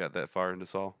like, have we got that far into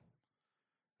Saul?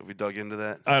 Have we dug into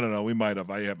that? I don't know. We might have.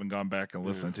 I haven't gone back and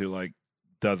listened to like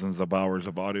dozens of hours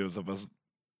of audios of us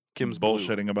Kim's blue.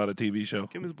 bullshitting about a TV show.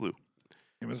 Kim is blue.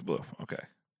 Kim is blue. Okay.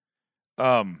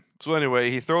 So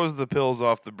anyway, he throws the pills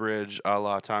off the bridge, a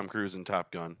la Tom Cruise in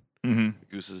Top Gun. Mm-hmm.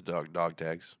 Goose's dog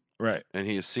tags, Right. and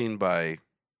he is seen by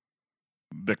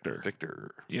Victor.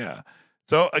 Victor. Yeah.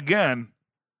 So again,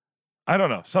 I don't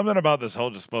know. Something about this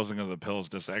whole disposing of the pills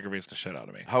just aggravates the shit out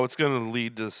of me. How it's going to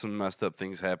lead to some messed up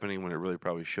things happening when it really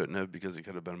probably shouldn't have, because he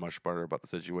could have been much smarter about the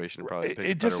situation. And probably It- picked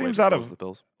it a just better way seems to out dispose of- the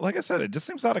pills. Like I said, it just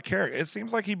seems out of character. It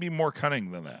seems like he'd be more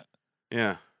cunning than that.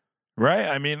 Yeah, Right?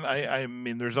 I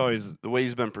mean, there's always the way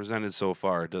he's been presented so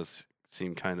far does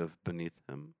seem kind of beneath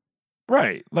him.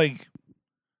 right. Like,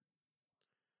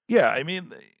 yeah. I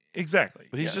mean, exactly.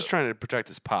 But he's Yeah. just trying to protect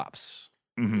his pops.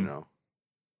 Mhm. You know,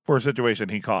 for a situation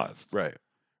he caused. right?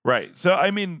 Right. So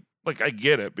I mean, like I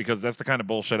get it because that's the kind of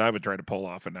bullshit I would try to pull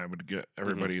off, and I would get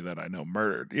everybody that I know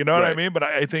murdered. You know what I Right. mean? But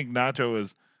I think Nacho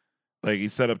is like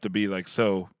he's set up to be like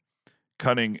so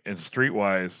cunning and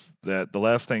streetwise that the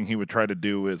last thing he would try to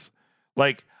do is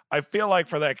like I feel like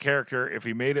for that character, if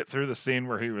he made it through the scene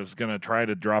where he was gonna try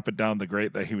to drop it down the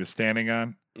grate that he was standing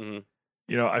on,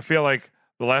 Mm-hmm. I feel like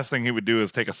the last thing he would do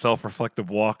is take a self-reflective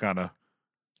walk on a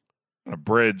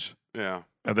bridge Yeah,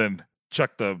 and then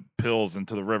chuck the pills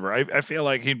into the river. I feel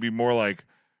like he'd be more like,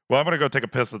 well, I'm going to go take a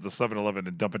piss at the 7-Eleven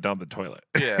and dump it down the toilet.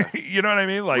 yeah, You know what I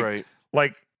mean? Like, right.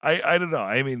 I don't know.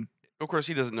 I mean, Of course,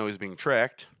 he doesn't know he's being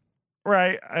tracked.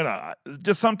 right. I don't know.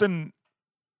 Just something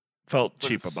felt But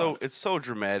cheap it's about it. It's so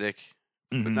dramatic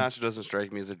But Nacho doesn't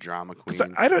strike me as a drama queen.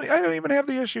 I don't even have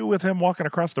the issue with him walking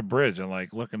across the bridge and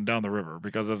like looking down the river,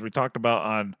 because as we talked about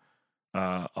on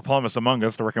A Plumber Among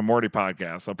Us, the Rick and Morty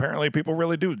podcast, apparently people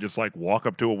really do just like walk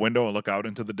up to a window and look out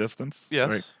into the distance. Yes.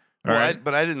 Right? Well, right.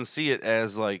 but I didn't see it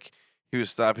as like he was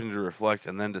stopping to reflect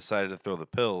and then decided to throw the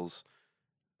pills.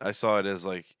 I saw it as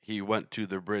like he went to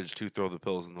the bridge to throw the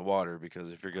pills in the water,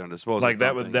 because if you're going to dispose like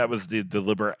of that was the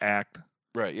deliberate act.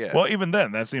 right, yeah. Well, even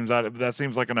then, that seems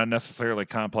like an unnecessarily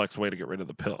complex way to get rid of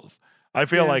the pills. I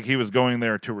feel like he was going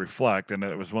there to reflect, and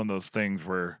it was one of those things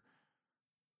where.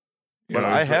 But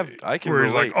I can where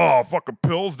relate. he's like, oh, fucking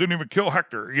pills didn't even kill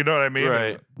Hector. You know what I mean?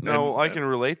 Right. I can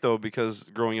relate though, because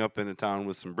growing up in a town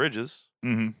with some bridges,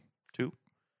 too,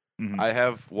 I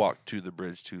have walked to the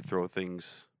bridge to throw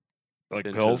things like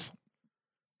pills.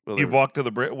 Well, You've walked to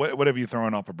the bridge. What have you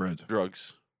thrown off a bridge?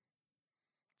 Drugs.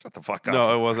 Shut the fuck up.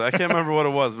 No, it wasn't. I can't remember what it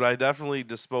was, but I definitely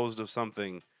disposed of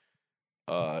something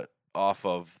off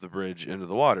of the bridge into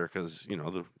the water, because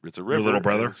it's a river. Your little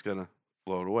brother? And it's gonna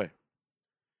float away.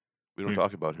 We don't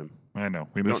talk about him. I know.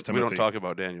 We don't talk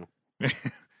about Daniel.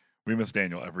 We miss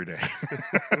Daniel every day.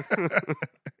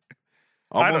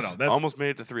 I don't know. Almost made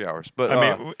it to 3 hours, but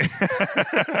I mean,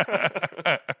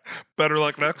 better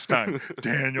luck next time,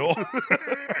 Daniel.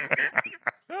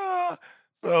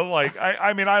 So, like,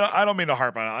 I mean, I don't mean to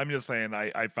harp on it. I'm just saying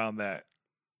I found that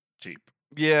cheap.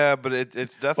 Yeah, but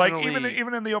it's definitely like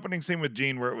even in the opening scene with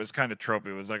Gene, where it was kind of tropey.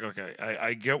 It was like, okay,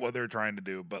 I get what they're trying to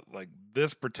do, but like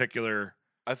this particular.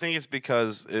 I think it's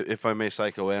because, if I may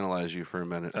psychoanalyze you for a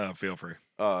minute. Feel free.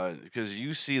 Because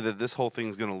you see that this whole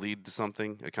thing's going to lead to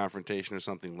something, a confrontation or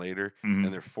something later,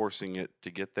 and they're forcing it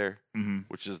to get there,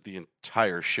 which is the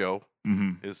entire show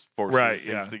is forcing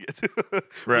things to get to.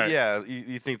 Right. But yeah,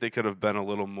 you think they could have been a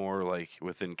little more like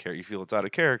within character. You feel it's out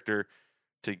of character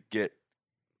to get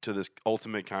to this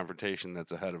ultimate confrontation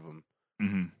that's ahead of them.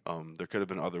 There could have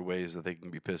been other ways that they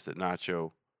can be pissed at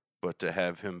Nacho. But to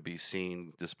have him be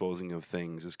seen disposing of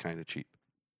things is kind of cheap.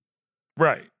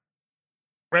 Right.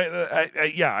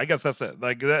 Yeah, I guess that's it.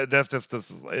 Like that's just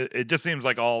this. It just seems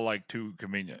like all like too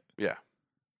convenient. Yeah.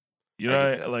 You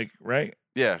know, like right?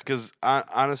 Yeah, because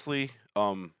honestly,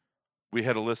 we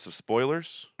had a list of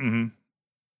spoilers, and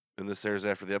this airs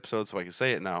after the episode, so I can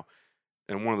say it now.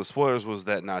 And one of the spoilers was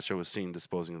that Nacho was seen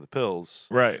disposing of the pills.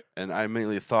 Right. And I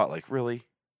immediately thought, like, really?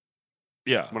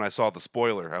 Yeah. When I saw the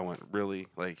spoiler, I went, really?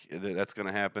 Like, that's going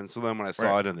to happen? So then when I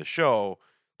saw it in the show,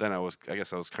 then I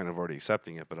guess I was kind of already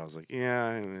accepting it, but I was like,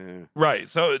 yeah. Right.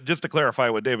 So just to clarify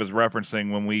what Dave is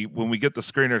referencing, when we get the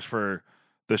screeners for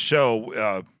the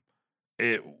show,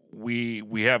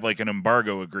 we have like an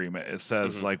embargo agreement. It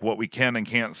says like what we can and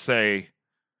can't say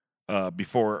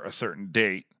before a certain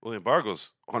date. Well, the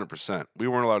embargo's 100%. We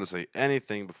weren't allowed to say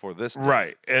anything before this date.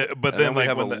 Right. But then we like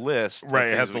have a list. Right.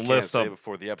 It has a list of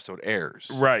before the episode airs.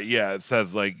 Right. Yeah. It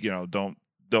says like, don't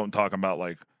talk about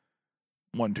like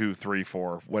 1, 2, 3,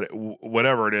 4,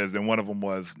 whatever it is. And one of them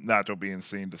was Nacho being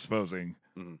seen disposing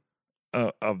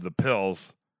of the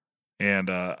pills. And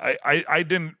I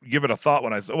didn't give it a thought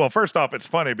when I said, well, first off, it's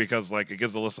funny because like it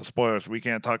gives a list of spoilers we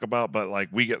can't talk about, but like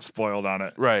we get spoiled on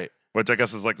it. Right. Which I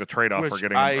guess is like the trade-off for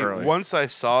getting them early. Once I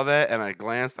saw that and I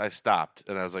glanced, I stopped.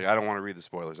 And I was like, I don't want to read the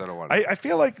spoilers. I don't want to. I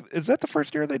feel like, is that the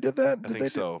first year they did that? I think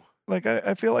so. Like,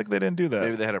 I feel like they didn't do that.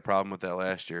 Maybe they had a problem with that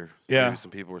last year. Yeah. Maybe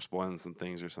some people were spoiling some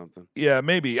things or something. Yeah,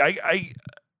 maybe.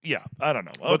 Yeah, I don't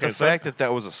know. But the fact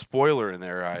that was a spoiler in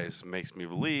their eyes makes me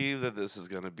believe that this is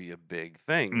going to be a big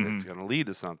thing. That's going to lead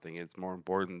to something. It's more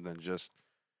important than just.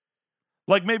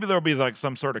 Like, maybe there'll be, like,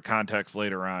 some sort of context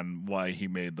later on why he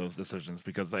made those decisions.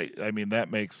 Because, I mean,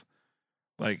 that makes,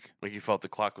 like you felt the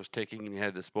clock was ticking and you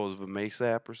had to dispose of a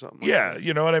ASAP or something? Yeah,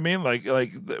 you know what I mean?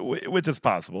 Which is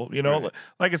possible. You know, Right.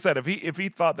 Like I said, if he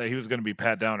thought that he was going to be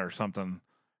pat down or something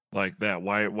like that,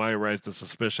 why rise to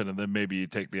suspicion? And then maybe you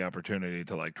take the opportunity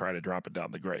to, like, try to drop it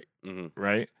down the grate.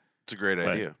 Right? It's a great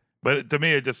idea. But to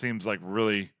me, it just seems, like,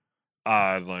 really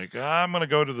odd. Like, I'm going to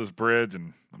go to this bridge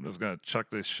and I'm just going to chuck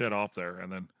this shit off there. And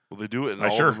then Well, they do it in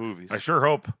all the movies. I sure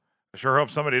hope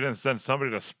somebody didn't send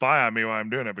somebody to spy on me while I'm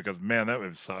doing it, because, man, that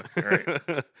would suck.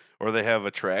 Right? Or they have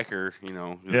a tracker,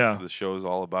 Yeah. The show is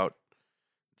all about.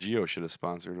 Geo should have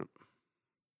sponsored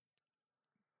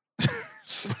it.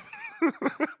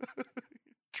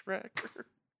 Tracker.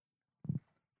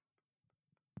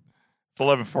 It's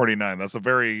 11:49. That's a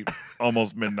very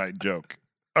almost midnight joke.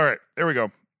 All right, here we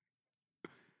go.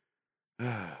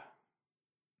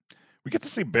 We get to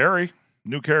see Barry,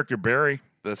 new character Barry.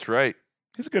 That's right.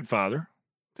 He's a good father.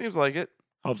 Seems like it.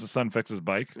 Helps his son fix his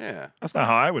bike. Yeah. That's not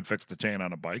how I would fix the chain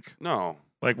on a bike. No.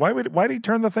 Like, why did he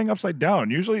turn the thing upside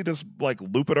down? Usually, you just like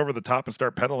loop it over the top and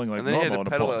start pedaling like and then normal. he had and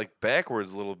to pedal it like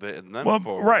backwards a little bit and then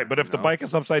forward. Right, but if the bike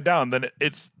is upside down, then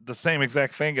it's the same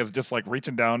exact thing as just like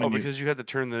reaching down. Oh, because you have to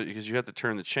turn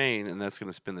the chain, and that's going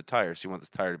to spin the tire. So you want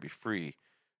the tire to be free.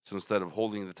 So instead of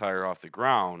holding the tire off the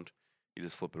ground, you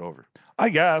just flip it over. I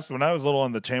guess when I was little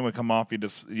and the chain would come off, you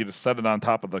just set it on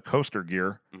top of the coaster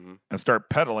gear and start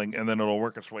pedaling, and then it'll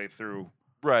work its way through.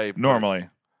 Right. Normally,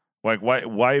 like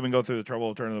why even go through the trouble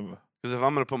of turning the? Because if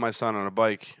I'm going to put my son on a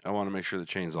bike, I want to make sure the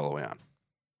chain's all the way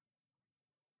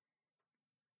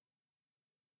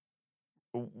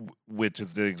on. Which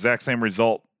is the exact same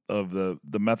result of the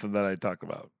method that I talked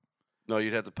about. No,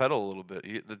 you'd have to pedal a little bit.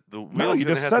 No, you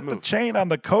just set the chain on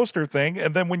the coaster thing,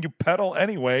 and then when you pedal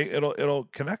anyway, it'll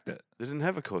connect it. They didn't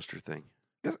have a coaster thing.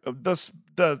 The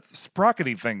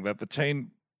sprockety thing that the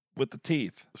chain with the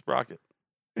teeth. The sprocket.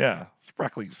 Yeah,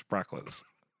 sprockles.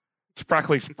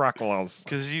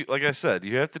 Because like I said,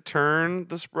 you have to turn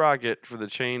the sprocket for the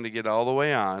chain to get all the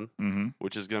way on,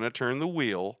 which is going to turn the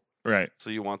wheel. Right. So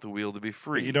you want the wheel to be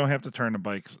free. But you don't have to turn the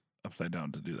bike upside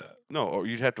down to do that. No, or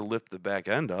you'd have to lift the back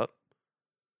end up.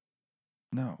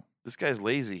 No. This guy's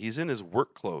lazy. He's in his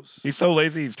work clothes. He's so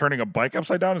lazy, he's turning a bike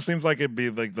upside down. It seems like it'd be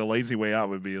like the lazy way out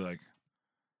would be like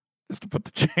just to put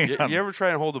the chain on. You ever try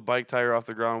and hold a bike tire off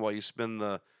the ground while you spin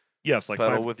the like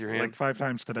pedal with your hand? Like 5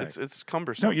 times today. It's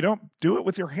cumbersome. No, you don't do it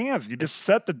with your hands. You just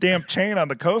set the damn chain on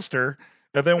the coaster,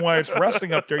 and then while it's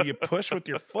resting up there, you push with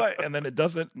your foot, and then it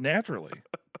does it naturally.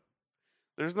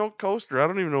 There's no coaster. I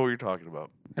don't even know what you're talking about.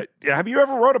 Have you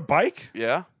ever rode a bike?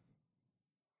 Yeah.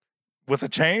 With a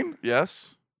chain?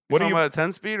 Yes. What are you about, a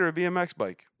 10-speed or a BMX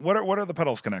bike? What are the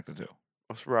pedals connected to?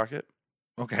 A sprocket.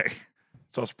 Okay.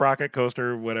 So sprocket,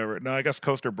 coaster, whatever. No, I guess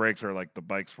coaster brakes are like the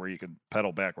bikes where you can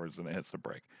pedal backwards and it hits the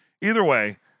brake. Either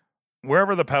way,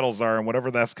 wherever the pedals are and whatever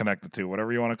that's connected to,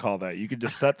 whatever you want to call that, you can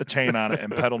just set the chain on it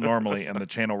and pedal normally, and the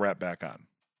chain will wrap back on.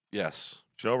 Yes.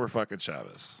 Show over fucking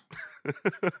Chavez.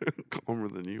 Calmer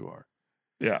than you are.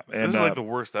 Yeah, and this is like the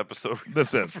worst episode.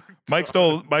 This is Mike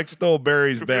stole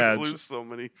Barry's badge. We lose so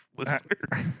many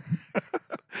listeners.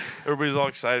 Everybody's all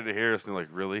excited to hear us, and they're like,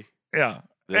 "Really?" Yeah.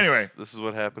 Anyway, this is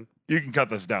what happened. You can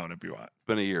cut this down if you want. It's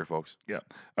been a year, folks. Yeah.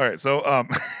 All right. So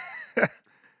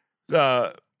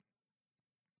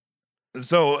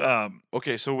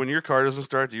okay. So when your car doesn't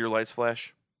start, do your lights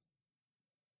flash?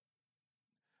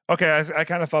 Okay, I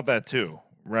kind of thought that too,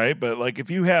 right? But like, if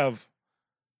you have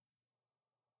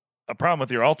a problem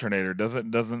with your alternator,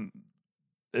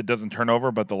 it doesn't turn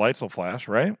over, but the lights will flash,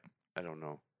 right? I don't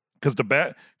know.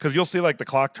 Because you'll see like the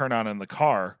clock turn on in the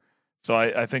car. So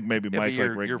I think maybe Mike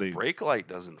your brake light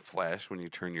doesn't flash when you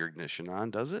turn your ignition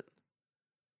on, does it?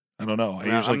 I don't know.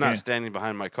 I'm not standing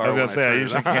behind my car. I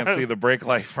usually can't see the brake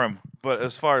light from. But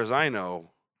as far as I know,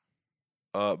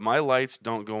 my lights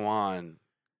don't go on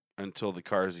until the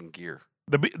car's in gear.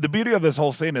 The beauty of this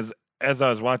whole scene is, as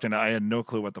I was watching it, I had no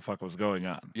clue what the fuck was going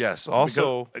on. Yes.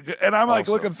 Also, and I'm like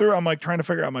looking through. I'm like trying to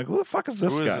figure out. I'm like, who the fuck is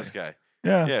this guy? Who is this guy?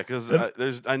 Yeah. Yeah. Because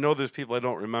I know there's people I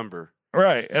don't remember.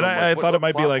 Right, and I thought it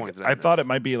might be like I thought it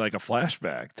might be like a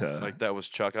flashback to like that was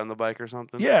Chuck on the bike or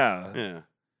something. Yeah.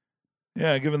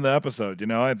 Given the episode,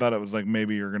 I thought it was like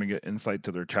maybe you're gonna get insight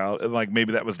to their child, like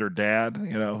maybe that was their dad,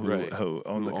 who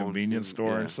owned the convenience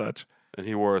store and such. And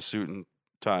he wore a suit and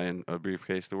tie and a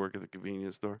briefcase to work at the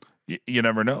convenience store. You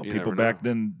never know. People back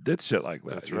then did shit like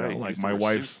that. That's right. Like my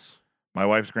wife's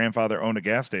grandfather owned a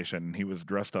gas station, and he was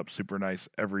dressed up super nice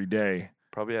every day.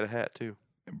 Probably had a hat too.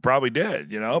 Probably did,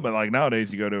 but like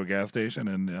nowadays you go to a gas station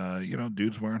and,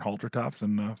 dudes wearing halter tops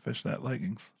and fishnet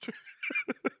leggings.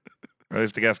 Or at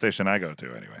least the gas station I go to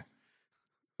anyway.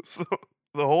 So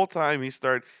the whole time he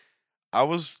started, I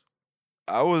was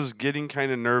getting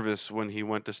kind of nervous when he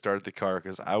went to start the car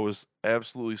because I was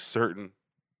absolutely certain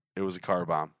it was a car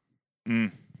bomb.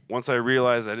 Once I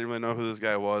realized I didn't really know who this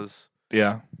guy was,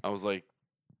 I was like,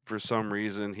 for some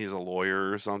reason he's a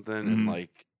lawyer or something, and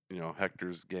like,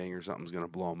 Hector's gang or something's going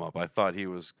to blow him up. I thought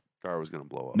car was going to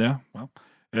blow up. Yeah, well,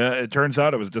 it turns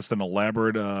out it was just an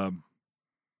elaborate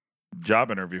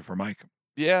job interview for Mike.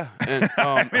 Yeah. And,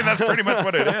 I mean, that's pretty much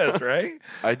what it is, right?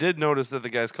 I did notice that the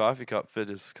guy's coffee cup fit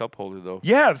his cup holder, though.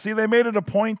 Yeah, see, they made it a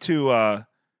point to,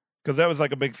 because that was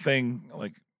like a big thing,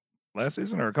 like last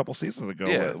season or a couple seasons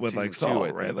ago with like Saul,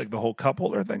 right? Like the whole cup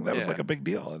holder thing, that was like a big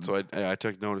deal. And so I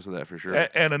took notice of that for sure.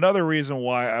 And another reason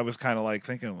why I was kind of like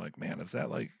thinking, like, man, is that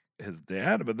like his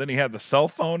dad? But then he had the cell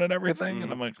phone and everything,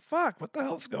 and I'm like, fuck, what the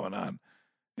hell's going on?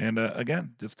 And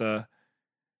again, just a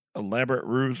elaborate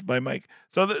ruse by Mike.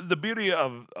 So the beauty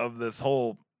of this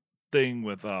whole thing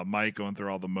with Mike going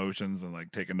through all the motions and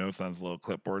like taking notes on his little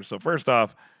clipboard. So first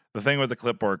off, the thing with the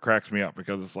clipboard cracks me up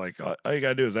because it's like all you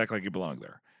gotta do is act like you belong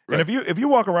there. Right. And if you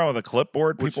walk around with a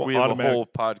clipboard, Which people we have a automatically whole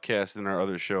podcast in our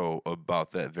other show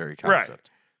about that very concept.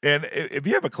 and if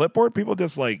you have a clipboard, people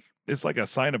just like it's like a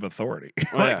sign of authority.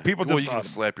 Oh, like yeah. people Well, just you can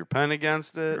slap your pen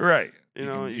against it. right. You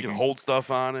know, you can hold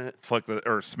stuff on it. Flick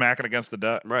or smack it against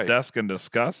the Right. desk and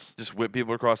discuss. Just whip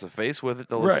people across the face with it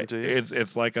to listen Right. to you.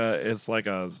 It's like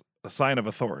a sign of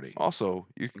authority. Also,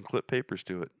 you can clip papers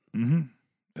to it. Mm-hmm.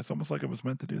 It's almost like it was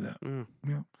meant to do that.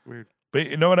 Yeah. Weird. But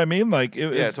you know what I mean? Like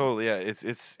Yeah, totally. Yeah,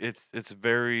 it's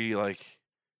very like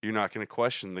you're not going to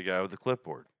question the guy with the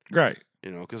clipboard, right.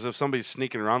 you know, because if somebody's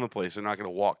sneaking around the place, they're not going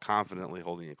to walk confidently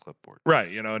holding a clipboard.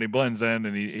 Right, and he blends in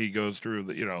and he goes through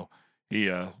he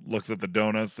looks at the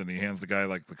donuts and he hands the guy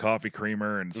like the coffee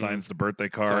creamer and signs the birthday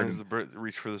card. Signs the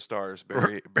reach for the stars,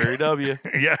 Barry W.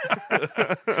 Yeah.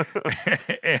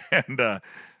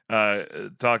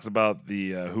 And talks about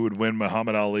the who would win,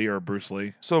 Muhammad Ali or Bruce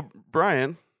Lee. So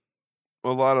Brian,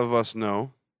 a lot of us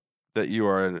know that you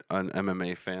are an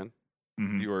MMA fan.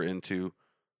 Mm-hmm. You are into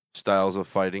styles of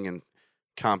fighting and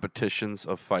competitions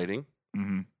of fighting.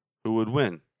 Mm-hmm. Who would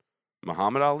win,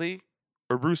 Muhammad Ali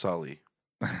or Bruce Ali?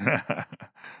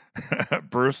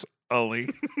 Bruce Ali.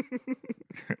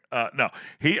 No,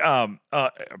 he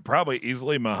probably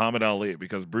easily Muhammad Ali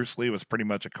because Bruce Lee was pretty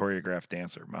much a choreographed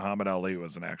dancer. Muhammad Ali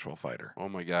was an actual fighter. Oh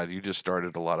my God, you just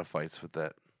started a lot of fights with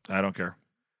that. I don't care.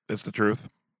 It's the truth.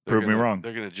 Prove me wrong.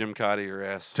 They're gonna Jim Cotty your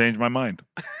ass. Change my mind.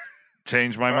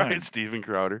 Change my All mind. right, Steven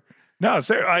Crowder. No,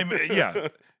 yeah.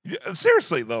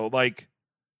 Seriously though, like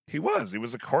he was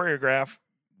a choreographed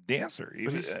dancer.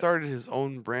 But he started his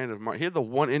own brand of he had the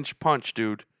 1-inch punch,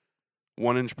 dude.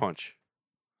 1-inch punch.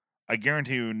 I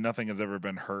guarantee you nothing has ever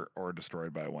been hurt or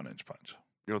destroyed by a 1-inch punch.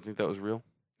 You don't think that was real?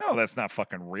 No, that's not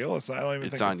fucking real. I don't even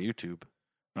It's think on YouTube.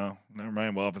 Oh, never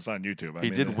mind. Well, if it's on YouTube, He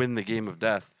did win the game of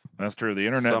death. That's true. The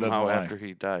internet somehow doesn't lie. after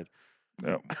he died.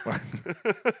 No.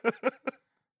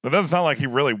 It doesn't sound like he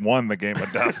really won the game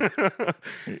of death.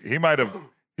 He might have.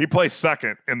 He placed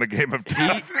second in the game of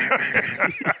death.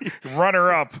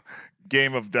 Runner up,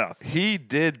 game of death. He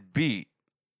did beat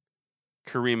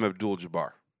Kareem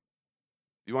Abdul-Jabbar.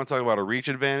 You want to talk about a reach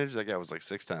advantage? That guy was like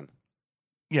 6'10".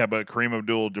 Yeah, but Kareem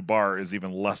Abdul-Jabbar is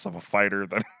even less of a fighter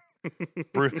than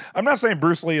Bruce. I'm not saying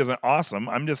Bruce Lee isn't awesome.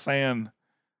 I'm just saying,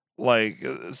 like,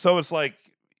 so it's like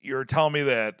you're telling me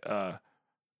that.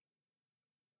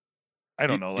 I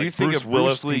don't know. Like, do you think Bruce if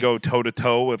Willis Bruce Lee can go toe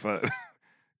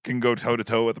to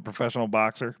toe with a professional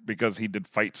boxer because he did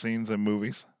fight scenes in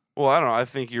movies? Well, I don't know. I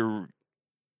think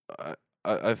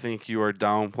I think you are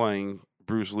downplaying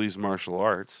Bruce Lee's martial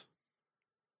arts.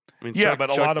 I mean, Yeah, Chuck but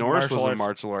a lot of Norris was martial a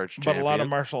martial arts But champion. a lot of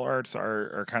martial arts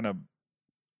are kind of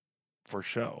for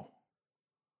show.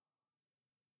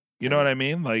 You know what I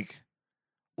mean? Like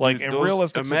Dude, in those-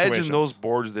 realistic imagine situations. those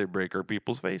boards they break are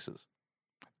people's faces.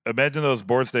 Imagine those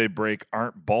boards they break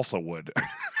aren't balsa wood.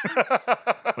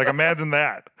 Like imagine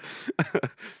that,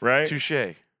 right?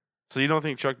 Touche. So you don't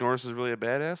think Chuck Norris is really a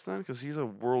badass then? Because he's a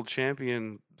world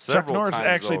champion Chuck several Norris times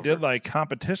actually over. did like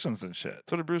competitions and shit.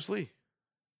 So did Bruce Lee.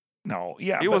 No,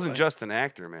 yeah, He but, wasn't like, just an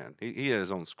actor, man. He had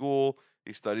his own school.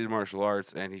 He studied martial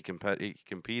arts, and he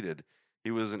competed. He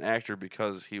was an actor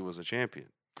because he was a champion.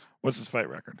 What's his fight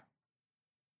record?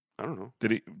 I don't know.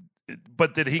 Did he?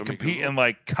 But did he Let me compete Google. in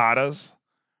like katas,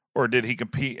 or did he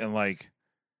compete in like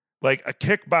a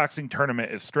kickboxing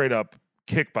tournament is straight up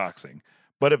kickboxing?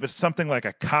 But if it's something like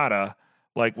a kata,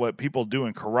 like what people do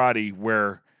in karate,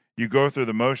 where you go through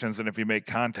the motions and if you make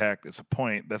contact, it's a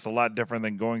point. That's a lot different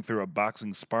than going through a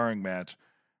boxing sparring match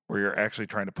where you're actually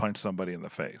trying to punch somebody in the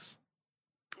face.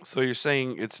 So you're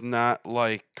saying it's not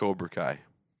like Cobra Kai?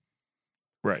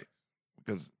 Right.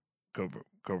 Because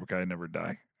Cobra Kai never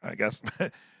die, I guess.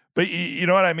 But you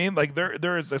know what I mean? Like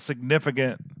there is a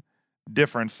significant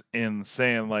difference in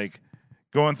saying like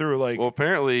going through like Well,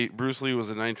 apparently Bruce Lee was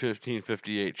a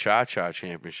 1958 Cha-Cha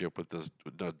championship with this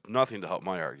nothing to help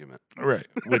my argument. right,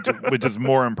 which is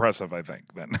more impressive, I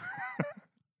think, than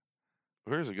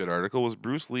Here's a good article. Was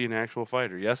Bruce Lee an actual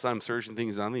fighter? Yes, I'm searching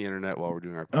things on the internet while we're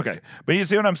doing our podcast. okay. But you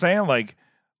see what I'm saying? Like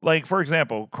for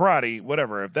example, karate,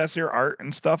 whatever. If that's your art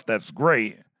and stuff, that's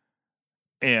great.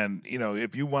 And you know,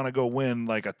 if you want to go win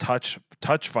like a touch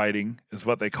fighting is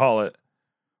what they call it,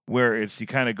 where it's you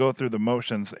kind of go through the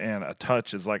motions and a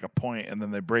touch is like a point and then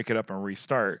they break it up and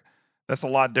restart. That's a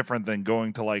lot different than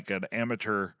going to like an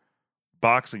amateur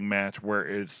boxing match where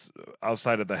it's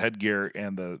outside of the headgear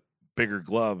and the bigger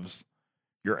gloves,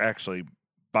 you're actually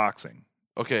boxing.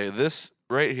 Okay, this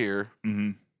right here,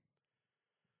 Mm-hmm.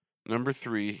 number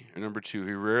 3 and number 2,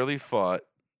 he rarely fought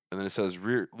And then it says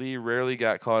Lee rarely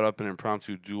got caught up in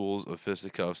impromptu duels of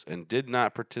fisticuffs and did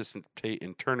not participate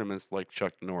in tournaments like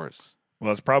Chuck Norris.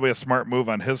 Well, it's probably a smart move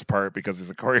on his part because he's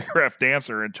a choreographed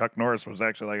dancer, and Chuck Norris was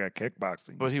actually like a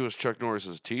kickboxing. But he was Chuck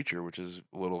Norris's teacher, which is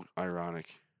a little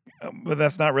ironic. But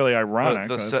that's not really ironic.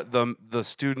 The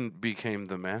student became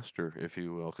the master, if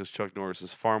you will, because Chuck Norris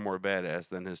is far more badass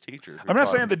than his teacher. I'm not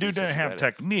saying the dude didn't have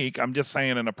technique. I'm just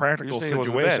saying in a practical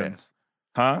situation.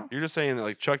 Huh? You're just saying that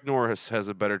like Chuck Norris has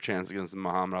a better chance against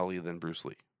Muhammad Ali than Bruce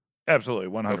Lee. Absolutely,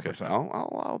 100%. Okay, I'll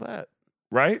allow that.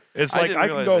 Right? It's like I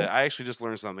can go. That. I actually just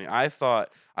learned something. I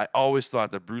always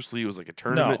thought that Bruce Lee was like a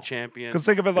tournament champion. Because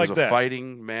think of it like that.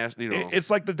 Fighting master. It's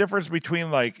like the difference between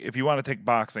like if you want to take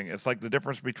boxing, it's like the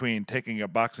difference between taking a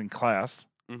boxing class,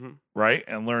 right,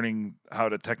 and learning how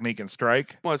to technique and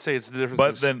strike. Well, I'd say it's the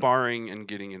difference between sparring and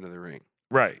getting into the ring.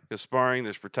 Right. Because sparring,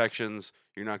 there's protections.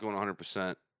 You're not going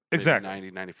 100%. Exactly.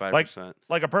 90, 95%.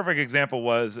 Like a perfect example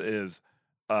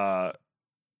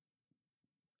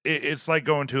it's like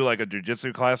going to like a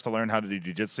jiu-jitsu class to learn how to do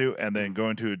jiu-jitsu and then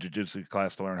going to a jiu-jitsu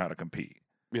class to learn how to compete.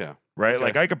 Yeah. Right? Okay.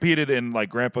 Like I competed in like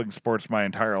grappling sports my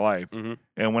entire life.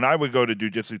 And when I would go to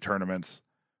jiu-jitsu tournaments,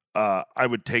 I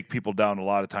would take people down a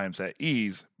lot of times at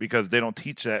ease because they don't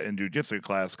teach that in jiu-jitsu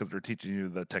class because they're teaching you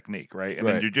the technique, right? And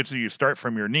in jiu-jitsu, you start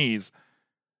from your knees,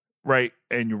 right?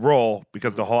 And you roll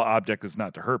because the whole object is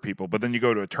not to hurt people. But then you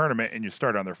go to a tournament and you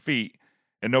start on their feet.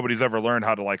 And nobody's ever learned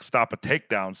how to like stop a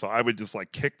takedown. So I would just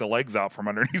like kick the legs out from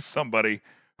underneath somebody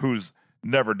who's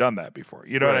never done that before.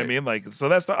 You know what I mean? Like, so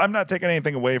I'm not taking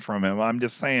anything away from him. I'm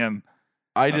just saying.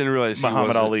 I didn't realize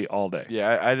Muhammad Ali all day.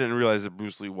 Yeah, I didn't realize that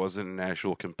Bruce Lee wasn't an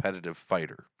actual competitive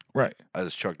fighter. Right.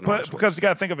 As Chuck Norris. But because you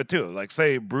got to think of it too. Like,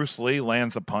 say Bruce Lee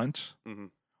lands a punch.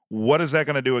 What is that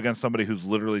going to do against somebody who's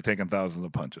literally taken thousands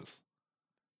of punches?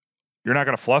 You're not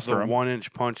going to fluster him.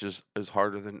 1-inch punch is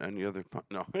harder than any other punch.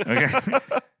 No. Okay.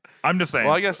 I'm just saying.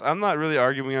 Well, I guess I'm not really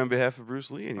arguing on behalf of Bruce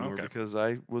Lee anymore because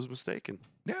I was mistaken.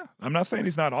 Yeah. I'm not saying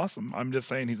he's not awesome. I'm just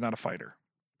saying he's not a fighter.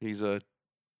 He's a...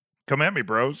 Come at me,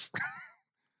 bros.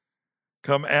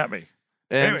 Come at me.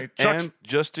 And, anyway, and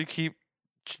just to keep...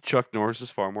 Chuck Norris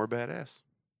is far more badass.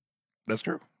 That's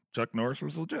true. Chuck Norris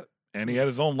was legit. And he had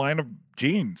his own line of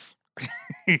jeans.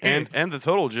 and the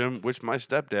Total Gym, which my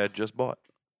stepdad just bought.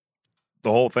 The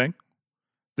whole thing?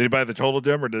 Did he buy the total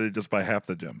gym or did he just buy half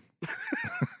the gym?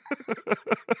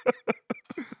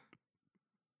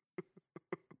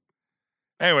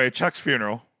 Anyway, Chuck's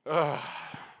funeral.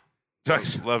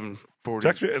 Chuck's 11:40.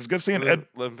 Chuck's, it was good seeing Ed.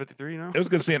 11:53 now. It was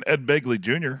good seeing Ed Begley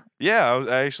Jr. Yeah,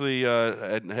 I actually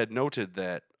had noted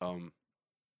that. I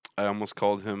almost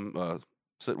called him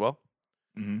Sitwell.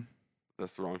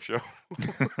 That's the wrong show.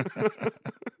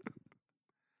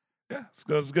 Yeah,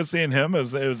 it was good seeing him. It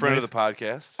was friend nice. of the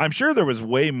podcast. I'm sure there was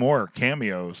way more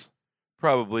cameos.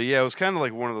 Probably, yeah. It was kind of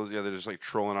like one of those. Yeah, they're just like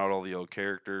trolling out all the old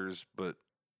characters, but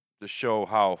to show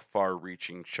how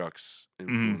far-reaching Chuck's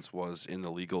influence was in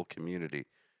the legal community.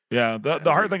 Yeah, the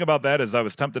hard thing about that is I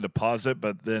was tempted to pause it,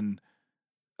 but then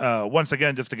once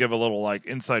again, just to give a little like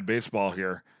inside baseball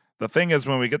here. The thing is,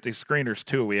 when we get these screeners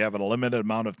too, we have a limited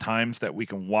amount of times that we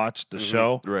can watch the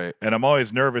show. Right. And I'm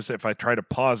always nervous if I try to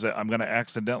pause it, I'm going to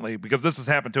accidentally, because this has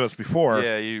happened to us before,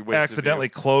 you accidentally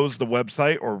close the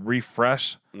website or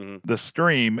refresh the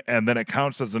stream, and then it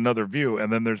counts as another view.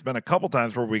 And then there's been a couple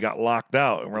times where we got locked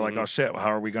out, and we're like, oh shit,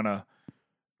 how are we going to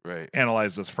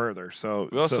analyze this further? So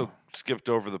we also skipped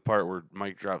over the part where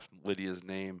Mike drops Lydia's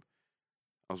name.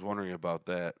 I was wondering about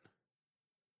that.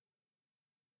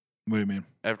 What do you mean?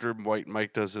 After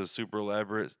Mike does his super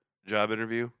elaborate job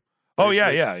interview. Oh, yeah.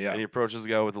 And he approaches the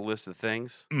guy with a list of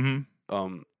things.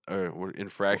 Or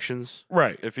infractions.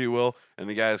 Right. If you will. And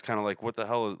the guy is kind of like, what the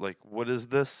hell is, like, what is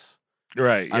this?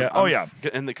 Right. Yeah.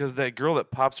 And because that girl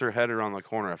that pops her head around the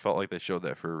corner, I felt like they showed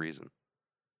that for a reason.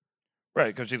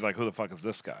 Right. Because she's like, who the fuck is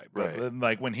this guy? But then,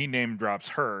 like, when he name drops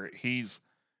her,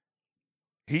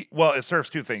 well, it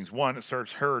serves two things. One, it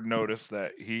serves her notice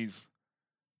that he's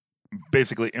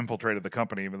basically infiltrated the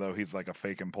company, even though he's like a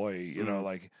fake employee, you know,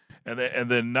 like, and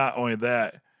then not only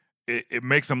that, it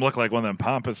makes him look like one of them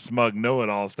pompous, smug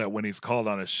know-it-alls that when he's called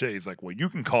on his shit, he's like, well, you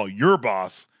can call your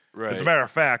boss. Right. As a matter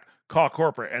of fact, call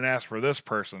corporate and ask for this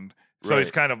person. So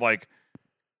he's kind of like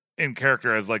in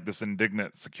character as like this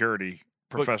indignant security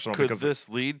professional. But could this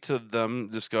lead to them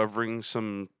discovering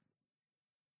some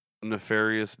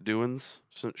nefarious doings,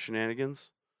 some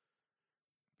shenanigans?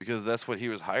 Because that's what he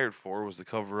was hired for, was to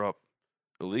cover up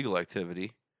illegal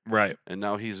activity. Right. And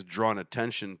now he's drawn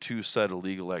attention to said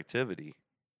illegal activity.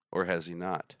 Or has he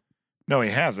not? No, he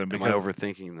hasn't. Am I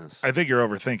overthinking this? I think you're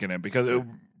overthinking it because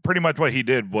pretty much what he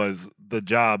did was the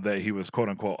job that he was, quote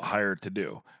unquote, hired to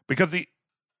do. Because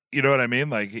You know what I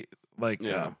mean?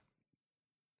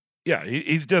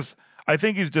 He's just. I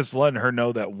think he's just letting her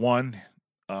know that one,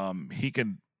 he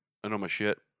can. I know my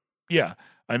shit. Yeah,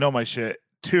 I know my shit.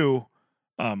 Two,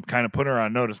 kind of put her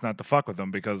on notice not to fuck with him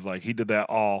because like he did that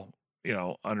all,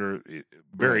 under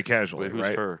very casually. Wait, who's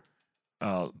right? her?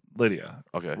 Lydia.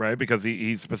 Okay. Right, because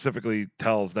he specifically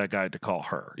tells that guy to call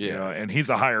her. Yeah. And he's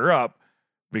a higher up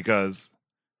because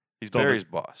he's Barry's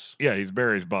boss. Yeah, he's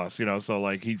Barry's boss. So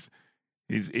like he's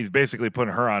basically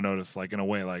putting her on notice, like in a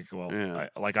way, like, well,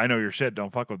 I know your shit.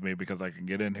 Don't fuck with me because I can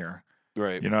get in here.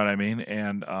 Right. You know what I mean?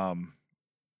 And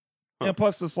and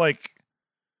plus it's like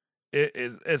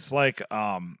it's like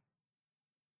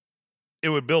it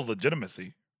would build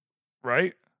legitimacy,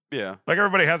 right? Yeah. Like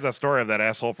everybody has that story of that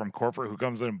asshole from corporate who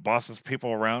comes in and bosses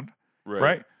people around,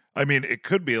 right? I mean, it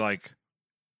could be like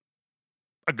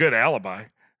a good alibi.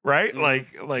 Right?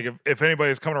 Mm-hmm. Like if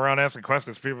anybody's coming around asking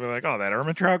questions, people are like, oh, that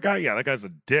Ermintrout guy? Yeah, that guy's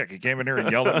a dick. He came in here and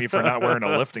yelled at me for not wearing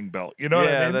a lifting belt. You know what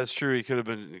I mean? Yeah, that's true. He could have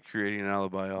been creating an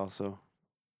alibi also.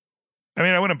 I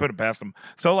mean, I wouldn't put it past him.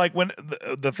 So, like, when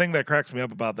the thing that cracks me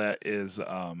up about that is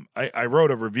I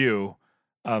wrote a review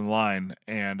online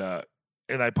and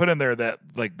I put in there that,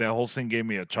 like, that whole scene gave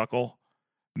me a chuckle,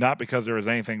 not because there was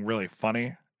anything really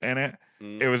funny in it.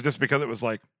 It was just because it was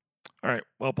like, all right,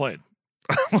 well played.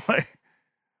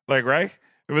 Like, right?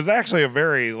 It was actually a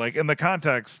very, like, in the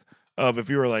context of if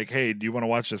you were like, hey, do you want to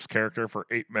watch this character for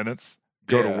 8 minutes,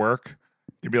 go to work?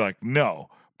 You'd be like, no.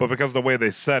 But because of the way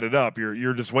they set it up,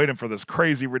 you're just waiting for this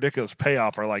crazy, ridiculous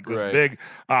payoff or like this big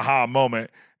aha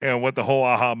moment. And what the whole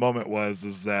aha moment was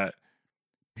is that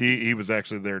he was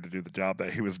actually there to do the job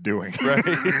that he was doing.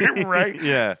 Right. Right?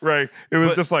 Yeah. Right. It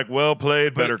was just like, well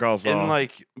played, Better Call Saul.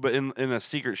 In a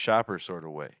secret shopper sort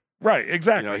of way. Right,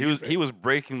 exactly. He was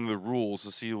breaking the rules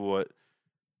to see what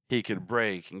he could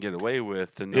break and get away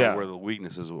with, to know where the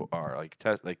weaknesses are. Like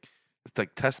it's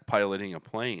like test piloting a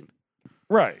plane,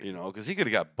 right? Because he could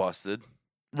have got busted,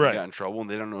 right? Got in trouble, and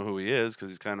they don't know who he is because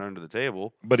he's kind of under the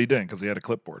table. But he didn't because he had a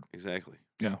clipboard. Exactly.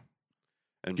 Yeah.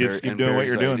 And keep doing what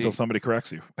you're doing until somebody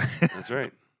corrects you. That's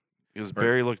right. Because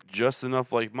Barry looked just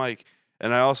enough like Mike,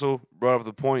 and I also brought up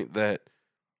the point that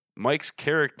Mike's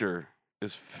character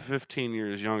is 15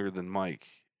 years younger than Mike,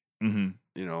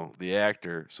 the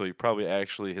actor. So he probably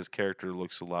his character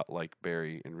looks a lot like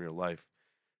Barry in real life.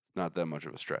 Not that much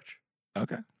of a stretch.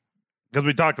 Okay. Because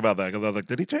we talked about that, because I was like,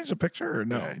 did he change the picture or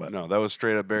no? Right. But no, that was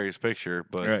straight up Barry's picture,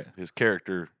 but his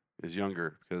character is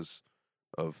younger because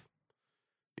of,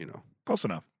 Close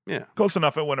enough. Yeah. Close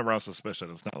enough it went around suspicion.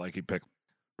 It's not like he picked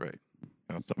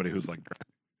somebody who's like...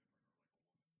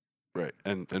 Right.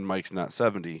 And Mike's not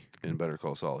 70 in Better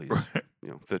Call Saul. He's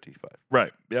 55.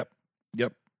 Right. Yep.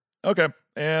 Okay.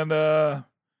 And all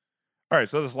right,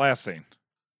 so this last scene.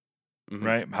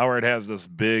 Right? Howard has this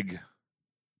big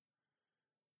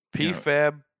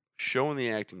PFAB showing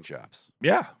the acting chops.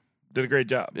 Yeah. Did a great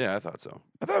job. Yeah, I thought so.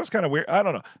 I thought it was kind of weird. I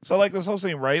don't know. So like this whole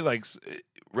scene, right? Like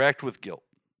racked with guilt.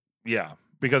 Yeah,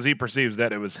 because he perceives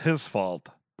that it was his fault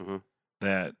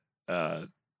that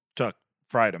Chuck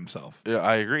fried himself. Yeah,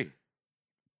 I agree.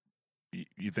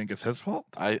 You think it's his fault?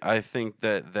 I think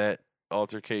that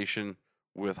altercation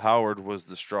with Howard was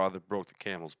the straw that broke the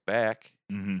camel's back.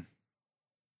 Mm-hmm.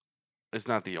 It's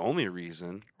not the only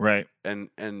reason. Right. And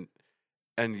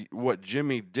what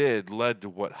Jimmy did led to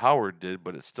what Howard did,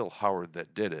 but it's still Howard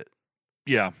that did it.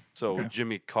 Yeah. So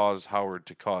Jimmy caused Howard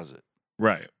to cause it.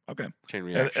 Right. Okay. Chain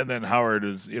reaction. And then Howard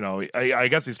is, I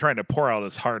guess he's trying to pour out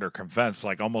his heart or confess,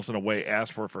 like almost in a way,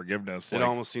 ask for forgiveness. It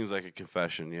almost seems like a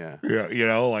confession. Yeah.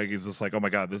 Yeah. Like he's just like, oh my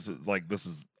God, this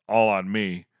is all on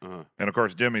me. And of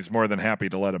course, Jimmy's more than happy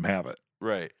to let him have it.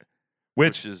 Right.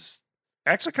 Which is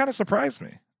actually kind of surprised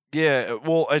me. Yeah.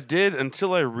 Well, I did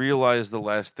until I realized the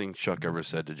last thing Chuck ever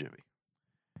said to Jimmy.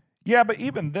 Yeah. But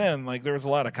even then, like there was a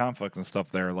lot of conflict and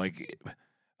stuff there. Like,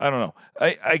 I don't know.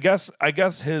 I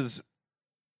guess his,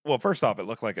 well, first off, it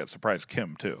looked like it surprised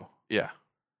Kim too. Yeah.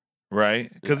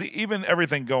 Right? Because even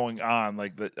everything going on,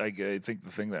 like I think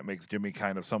the thing that makes Jimmy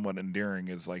kind of somewhat endearing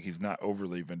is like he's not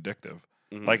overly vindictive.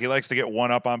 Like he likes to get one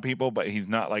up on people, but he's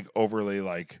not like overly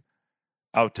like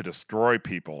out to destroy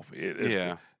people.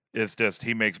 It's just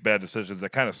he makes bad decisions that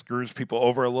kind of screws people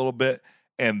over a little bit,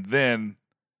 and then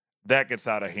that gets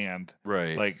out of hand.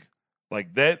 Right.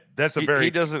 Like that's a very...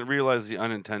 He doesn't realize the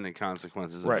unintended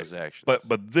consequences of his actions.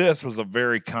 But this was a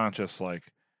very conscious, like,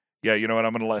 yeah, you know what?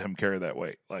 I'm going to let him carry that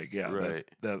weight. Like, yeah,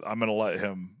 I'm going to let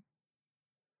him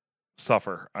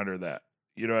suffer under that.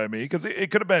 You know what I mean? Because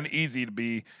it could have been easy to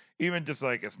be even just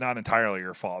like, it's not entirely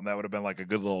your fault. And that would have been like a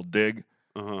good little dig.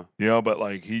 But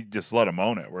like he just let him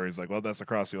own it, where he's like, well, that's a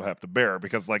cross you'll have to bear.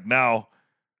 Because like now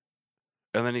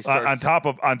And then he starts on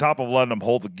top of letting him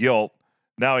hold the guilt.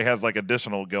 Now he has like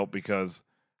additional guilt because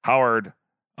Howard,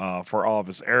 for all of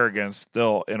his arrogance,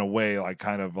 still in a way like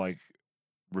kind of like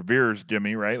reveres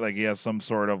Jimmy, right? Like he has some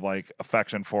sort of like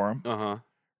affection for him,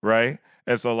 right?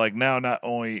 And so like now not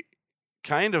only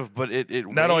kind of, but it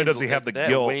not only does he have the that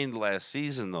guilt, waned last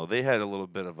season though. They had a little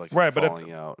bit of like right, but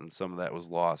falling out, and some of that was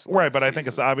lost. Right, but I think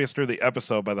it's obvious through the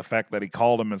episode by the fact that he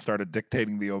called him and started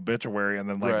dictating the obituary and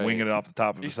then like winging it off the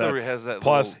top of his head. He still has that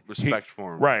Plus, respect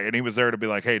for him, right? And he was there to be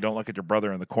like, "Hey, don't look at your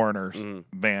brother in the coroner's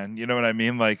van." You know what I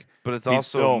mean? Like, but it's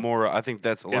also more. I think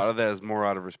that's a lot of that is more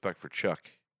out of respect for Chuck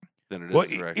than it is.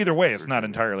 Well, either way, it's not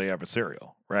entirely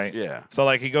adversarial, right? Yeah. So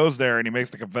like he goes there and he makes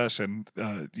the confession,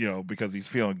 because he's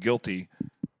feeling guilty.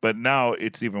 But now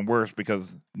it's even worse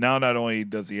because now not only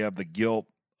does he have the guilt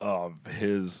of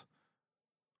his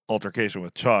altercation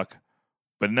with Chuck,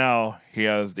 but now he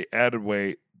has the added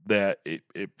weight that it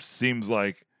seems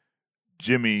like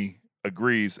Jimmy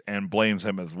agrees and blames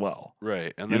him as well.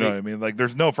 Right. And you know what I mean? Like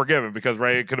there's no forgiving because,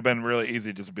 right, it could have been really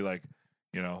easy just to be like,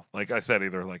 like I said,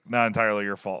 either like not entirely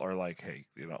your fault or like, hey,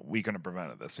 we couldn't have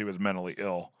prevented this. He was mentally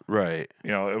ill. Right.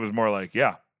 It was more like,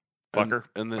 yeah, fucker.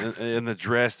 And the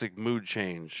drastic mood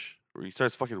change where he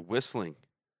starts fucking whistling.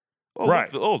 Oh,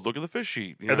 right. Look at the fish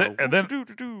sheet. And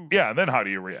then how do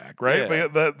you react, right?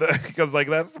 Yeah. Because like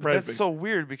that's so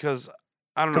weird because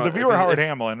I don't know. Because if you were Howard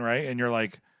Hamlin, right, and you're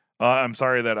like, I'm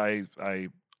sorry that I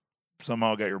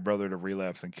somehow got your brother to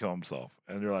relapse and kill himself,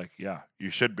 and you're like, yeah, you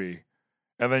should be,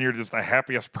 and then you're just the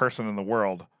happiest person in the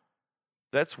world.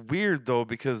 That's weird though,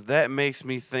 because that makes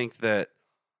me think that,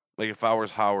 like, if I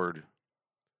was Howard,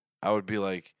 I would be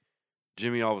like,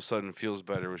 Jimmy all of a sudden feels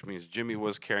better, which means Jimmy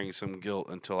was carrying some guilt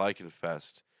until I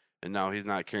confessed, and now he's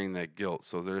not carrying that guilt,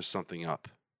 so there's something up.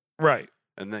 Right.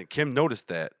 And then Kim noticed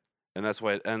that, and that's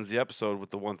why it ends the episode with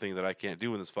the one thing that I can't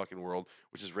do in this fucking world,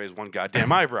 which is raise one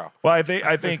goddamn eyebrow. Well, I think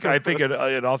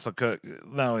it also could,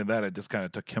 not only that, it just kind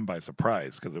of took Kim by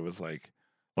surprise because it was like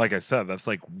I said, that's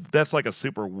like a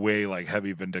super way like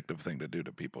heavy vindictive thing to do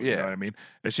to people. You know what I mean?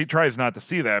 And she tries not to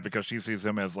see that because she sees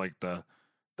him as like the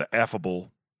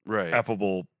affable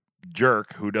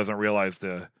jerk who doesn't realize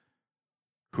the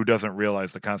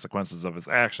consequences of his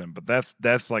action. But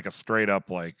that's like a straight up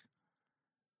like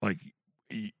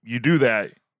you do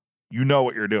that, you know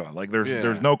what you're doing. Like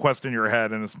there's no question in your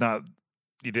head, and it's not,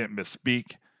 you didn't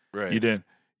misspeak. Right. You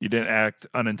didn't act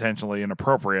unintentionally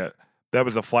inappropriate. That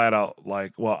was a flat out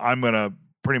like, well, I'm gonna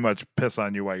pretty much piss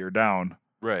on you while you're down.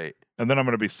 Right. And then I'm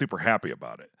gonna be super happy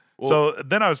about it. Well, so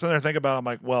then I was sitting there thinking about it, I'm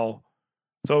like, well,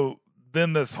 so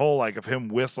then this whole like of him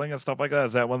whistling and stuff like that,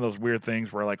 is that one of those weird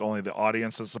things where like only the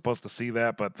audience is supposed to see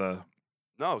that, but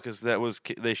no, because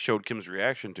they showed Kim's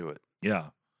reaction to it. Yeah.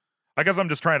 I guess I'm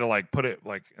just trying to like put it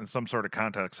like in some sort of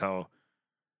context how.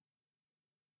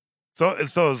 So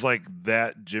it's like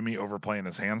that Jimmy overplaying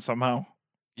his hand somehow.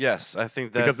 Yes, I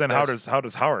think that, because then how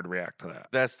does Howard react to that?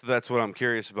 That's what I'm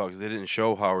curious about, because they didn't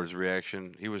show Howard's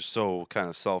reaction. He was so kind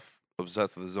of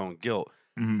self-obsessed with his own guilt.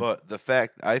 Mm-hmm. But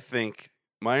I think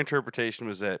my interpretation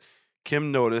was that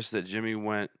Kim noticed that Jimmy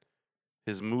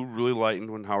his mood really lightened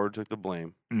when Howard took the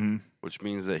blame, which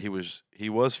means that he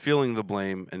was feeling the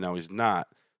blame and now he's not.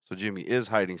 So Jimmy is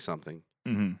hiding something,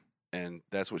 and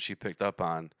that's what she picked up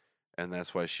on. And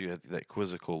that's why she had that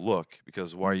quizzical look,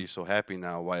 because why are you so happy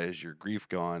now? Why is your grief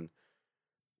gone?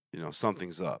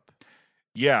 Something's up.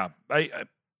 Yeah. I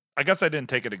guess I didn't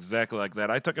take it exactly like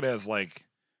that. I took it as like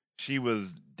she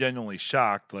was genuinely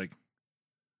shocked. Like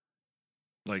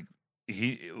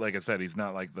he, like I said, he's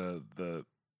not like the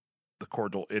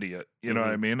cordial idiot. You know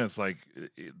what I mean? It's like,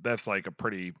 that's like a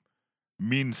pretty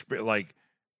mean spirit. Like,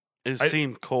 it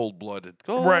seemed cold-blooded.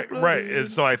 Right. And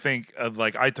so I think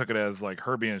I took it as like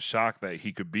her being shocked that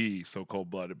he could be so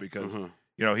cold-blooded because,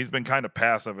 he's been kind of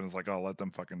passive and it's like, oh, let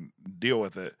them fucking deal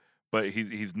with it. But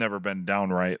he's never been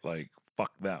downright like,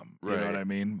 fuck them. You know what I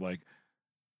mean? Like,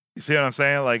 you see what I'm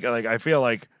saying? Like I feel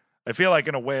like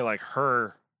in a way like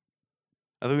her.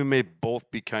 I think we may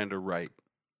both be kind of right.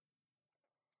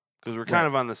 Because we're kind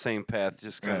of on the same path,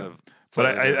 just kind of.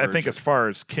 But I think as far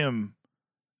as Kim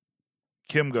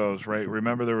goes, right?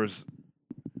 Remember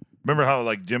how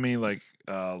like Jimmy like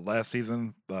last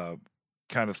season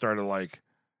kind of started like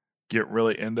get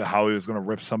really into how he was going to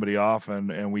rip somebody off,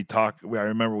 and I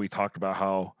remember we talked about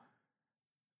how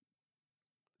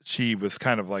she was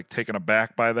kind of like taken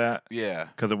aback by that,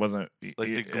 because it wasn't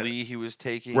like the glee he was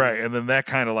taking, right? And then that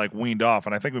kind of like weaned off,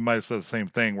 and I think we might have said the same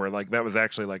thing where like that was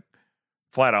actually like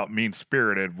flat out mean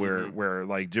spirited, where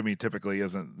like Jimmy typically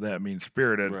isn't that mean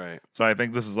spirited, right? So I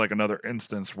think this is like another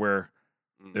instance where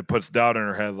it puts doubt in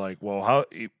her head, like, well, how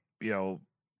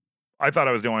I thought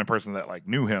I was the only person that like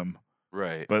knew him,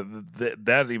 Right. But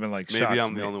that even like Maybe shocks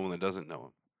I'm me. the only one that doesn't know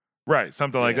him. Right,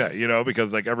 something like Yeah. that, you know,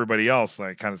 because like everybody else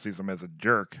like kind of sees him as a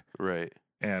jerk, Right.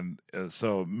 and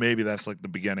so maybe that's like the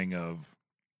beginning of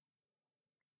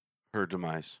Her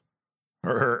demise.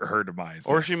 her demise.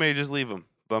 Or yes. she may just leave him.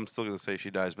 But I'm still going to say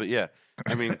she dies. But yeah,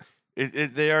 I mean,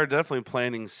 they are definitely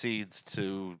planting seeds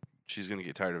to she's going to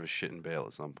get tired of his shit and bail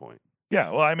at some point. Yeah,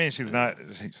 well, I mean, she's not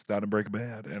in Breaking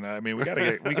Bad, and I mean, we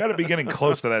gotta be getting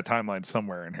close to that timeline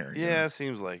somewhere in here. you know? Yeah,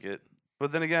 seems like it.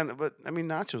 But then again, I mean,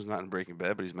 Nacho's not in Breaking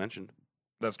Bad, but he's mentioned.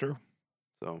 That's true.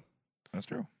 So That's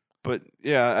true. But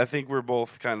yeah, I think we're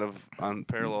both kind of on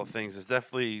parallel things. There's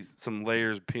definitely some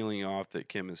layers peeling off that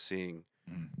Kim is seeing,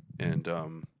 and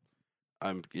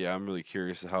I'm really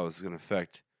curious how it's going to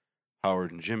affect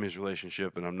Howard and Jimmy's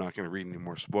relationship. And I'm not going to read any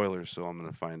more spoilers, so I'm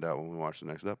going to find out when we watch the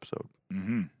next episode.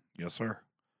 Mm-hmm. Yes, sir.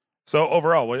 So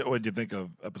overall, what did you think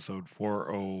of episode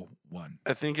 401?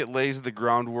 I think it lays the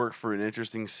groundwork for an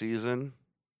interesting season.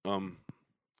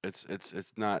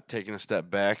 It's not taking a step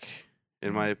back,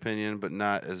 in my opinion, but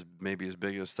not as maybe as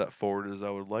big a step forward as I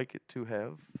would like it to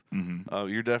have. Mm-hmm.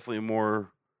 You're definitely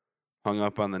more hung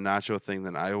up on the Nacho thing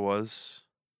than I was.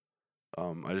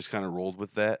 I just kind of rolled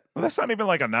with that. Well, that's not even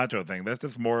like a Nacho thing. That's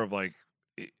just more of like,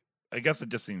 I guess it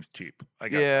just seems cheap. I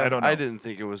guess Yeah, I don't know. I didn't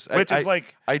think it was. Which is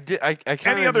like I kinda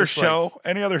any other just, like- show.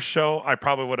 Any other show, I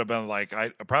probably would have been like,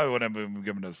 I probably wouldn't have been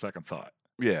given it a second thought.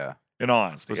 Yeah. In all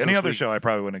honesty, But any since other we- show, I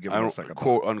probably wouldn't have I given it a don't second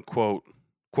quote thought. unquote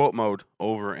quote mode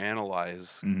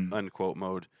overanalyze Mhm. unquote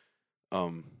mode.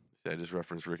 I just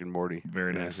referenced Rick and Morty.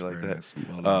 Very Yeah, nice. you like very that? nice.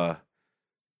 Well done.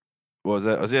 What was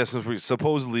that? Yeah, since we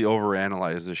supposedly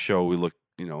overanalyze the show, we look,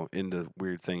 into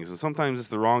weird things, and sometimes it's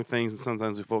the wrong things, and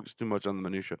sometimes we focus too much on the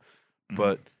minutia. Mhm.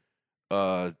 But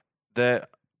that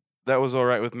was all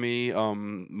right with me.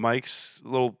 Mike's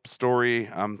little story,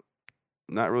 I'm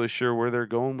not really sure where they're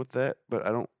going with that, but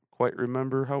I don't quite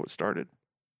remember how it started.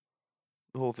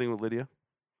 The whole thing with Lydia.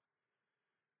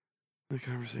 The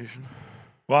conversation.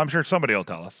 Well, I'm sure somebody will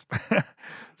tell us.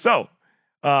 So,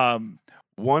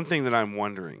 One thing that I'm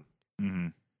wondering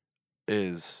mhm.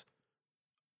 is,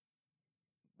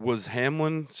 was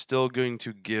Hamlin still going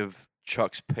to give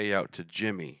Chuck's payout to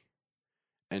Jimmy?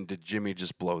 And did Jimmy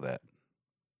just blow that?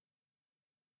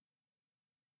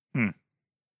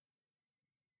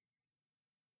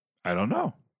 I don't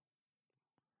know.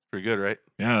 Pretty good, right?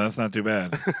 Yeah, that's not too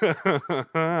bad.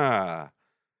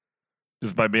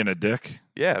 Just by being a dick.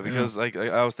 Yeah, because like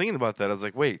I was thinking about that. I was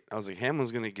like, wait. I was like,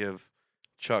 Hamlin's going to give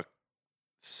Chuck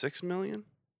 $6 million?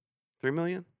 $3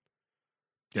 million?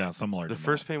 Yeah, some large. The amount.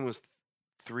 first payment was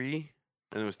 3,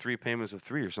 and there was 3 payments of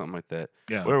 3 or something like that.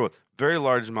 Yeah. Whatever. Very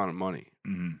large amount of money.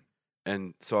 Mhm.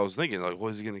 And so I was thinking, like,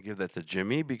 was he going to give that to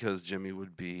Jimmy? Because Jimmy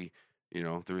would be,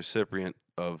 the recipient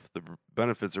of the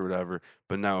benefits or whatever.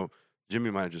 But now Jimmy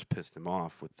might have just pissed him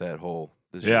off with that whole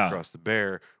this Yeah. across the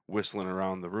bear whistling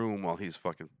around the room while he's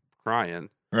fucking crying.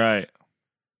 Right.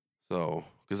 So,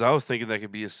 because I was thinking that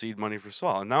could be his seed money for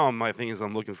Saul. And now my thing is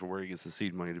I'm looking for where he gets the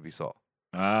seed money to be Saul.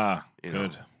 Ah, You know.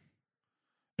 good.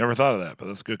 Never thought of that, but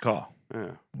that's a good call.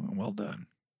 Yeah. Well done.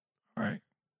 All right.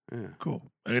 Yeah. Cool.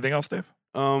 Anything else, Dave?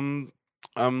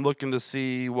 I'm looking to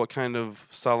see what kind of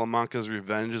Salamanca's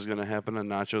revenge is going to happen on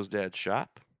Nacho's dad's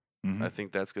shop. Mhm. I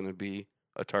think that's going to be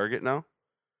a target now.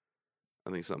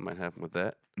 I think something might happen with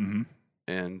that. Mhm.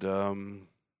 And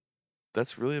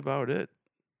that's really about it.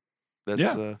 That's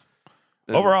Yeah. and-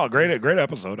 Overall, great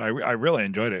episode. I really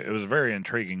enjoyed it. It was very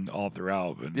intriguing all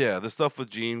throughout. But Yeah, the stuff with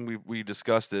Gene, we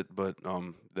discussed it, but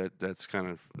that's kind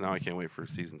of now I can't wait for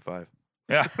season 5.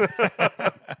 Yeah.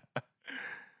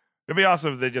 It'd be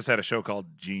awesome if they just had a show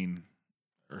called Gene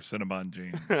or Cinnabon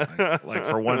Gene, like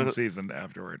for one season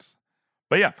afterwards.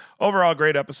 But yeah, overall,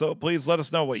 great episode. Please let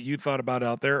us know what you thought about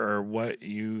out there or what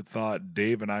you thought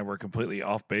Dave and I were completely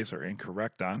off base or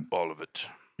incorrect on. All of it.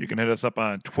 You can hit us up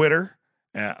on Twitter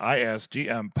at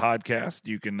ISGM Podcast.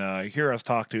 You can hear us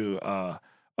talk to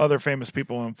other famous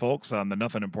people and folks on the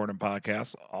Nothing Important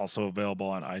podcast, also available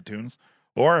on iTunes.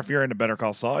 Or if you're into Better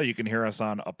Call Saul, you can hear us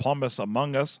on A Plumbus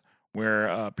Among Us,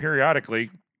 where periodically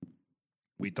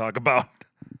we talk about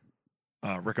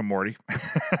Rick and Morty.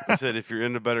 I said if you're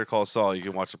into Better Call Saul, you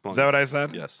can watch the Plumbus. Is that what I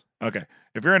said? Yes. Okay.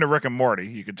 If you're into Rick and Morty,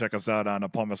 you can check us out on A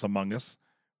Plumbus Among Us,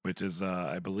 which is,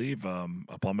 I believe, A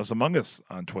Plumbus Among Us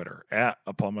on Twitter, at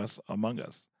A Plumbus Among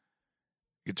Us.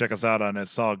 You can check us out on It's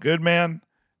Saul Goodman,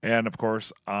 and, of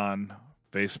course, on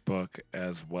Facebook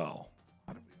as well.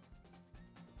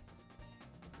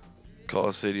 Call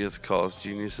us idiots, call us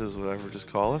geniuses, whatever. Just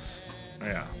call us.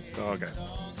 Yeah. Okay.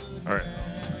 All right.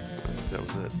 That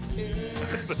was it.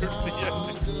 It's all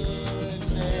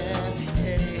good, man.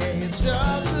 It's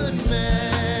all good,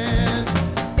 man.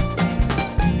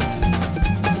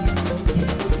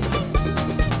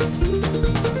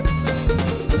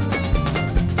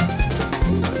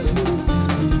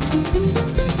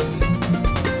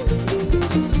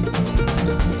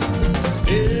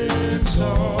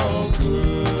 song.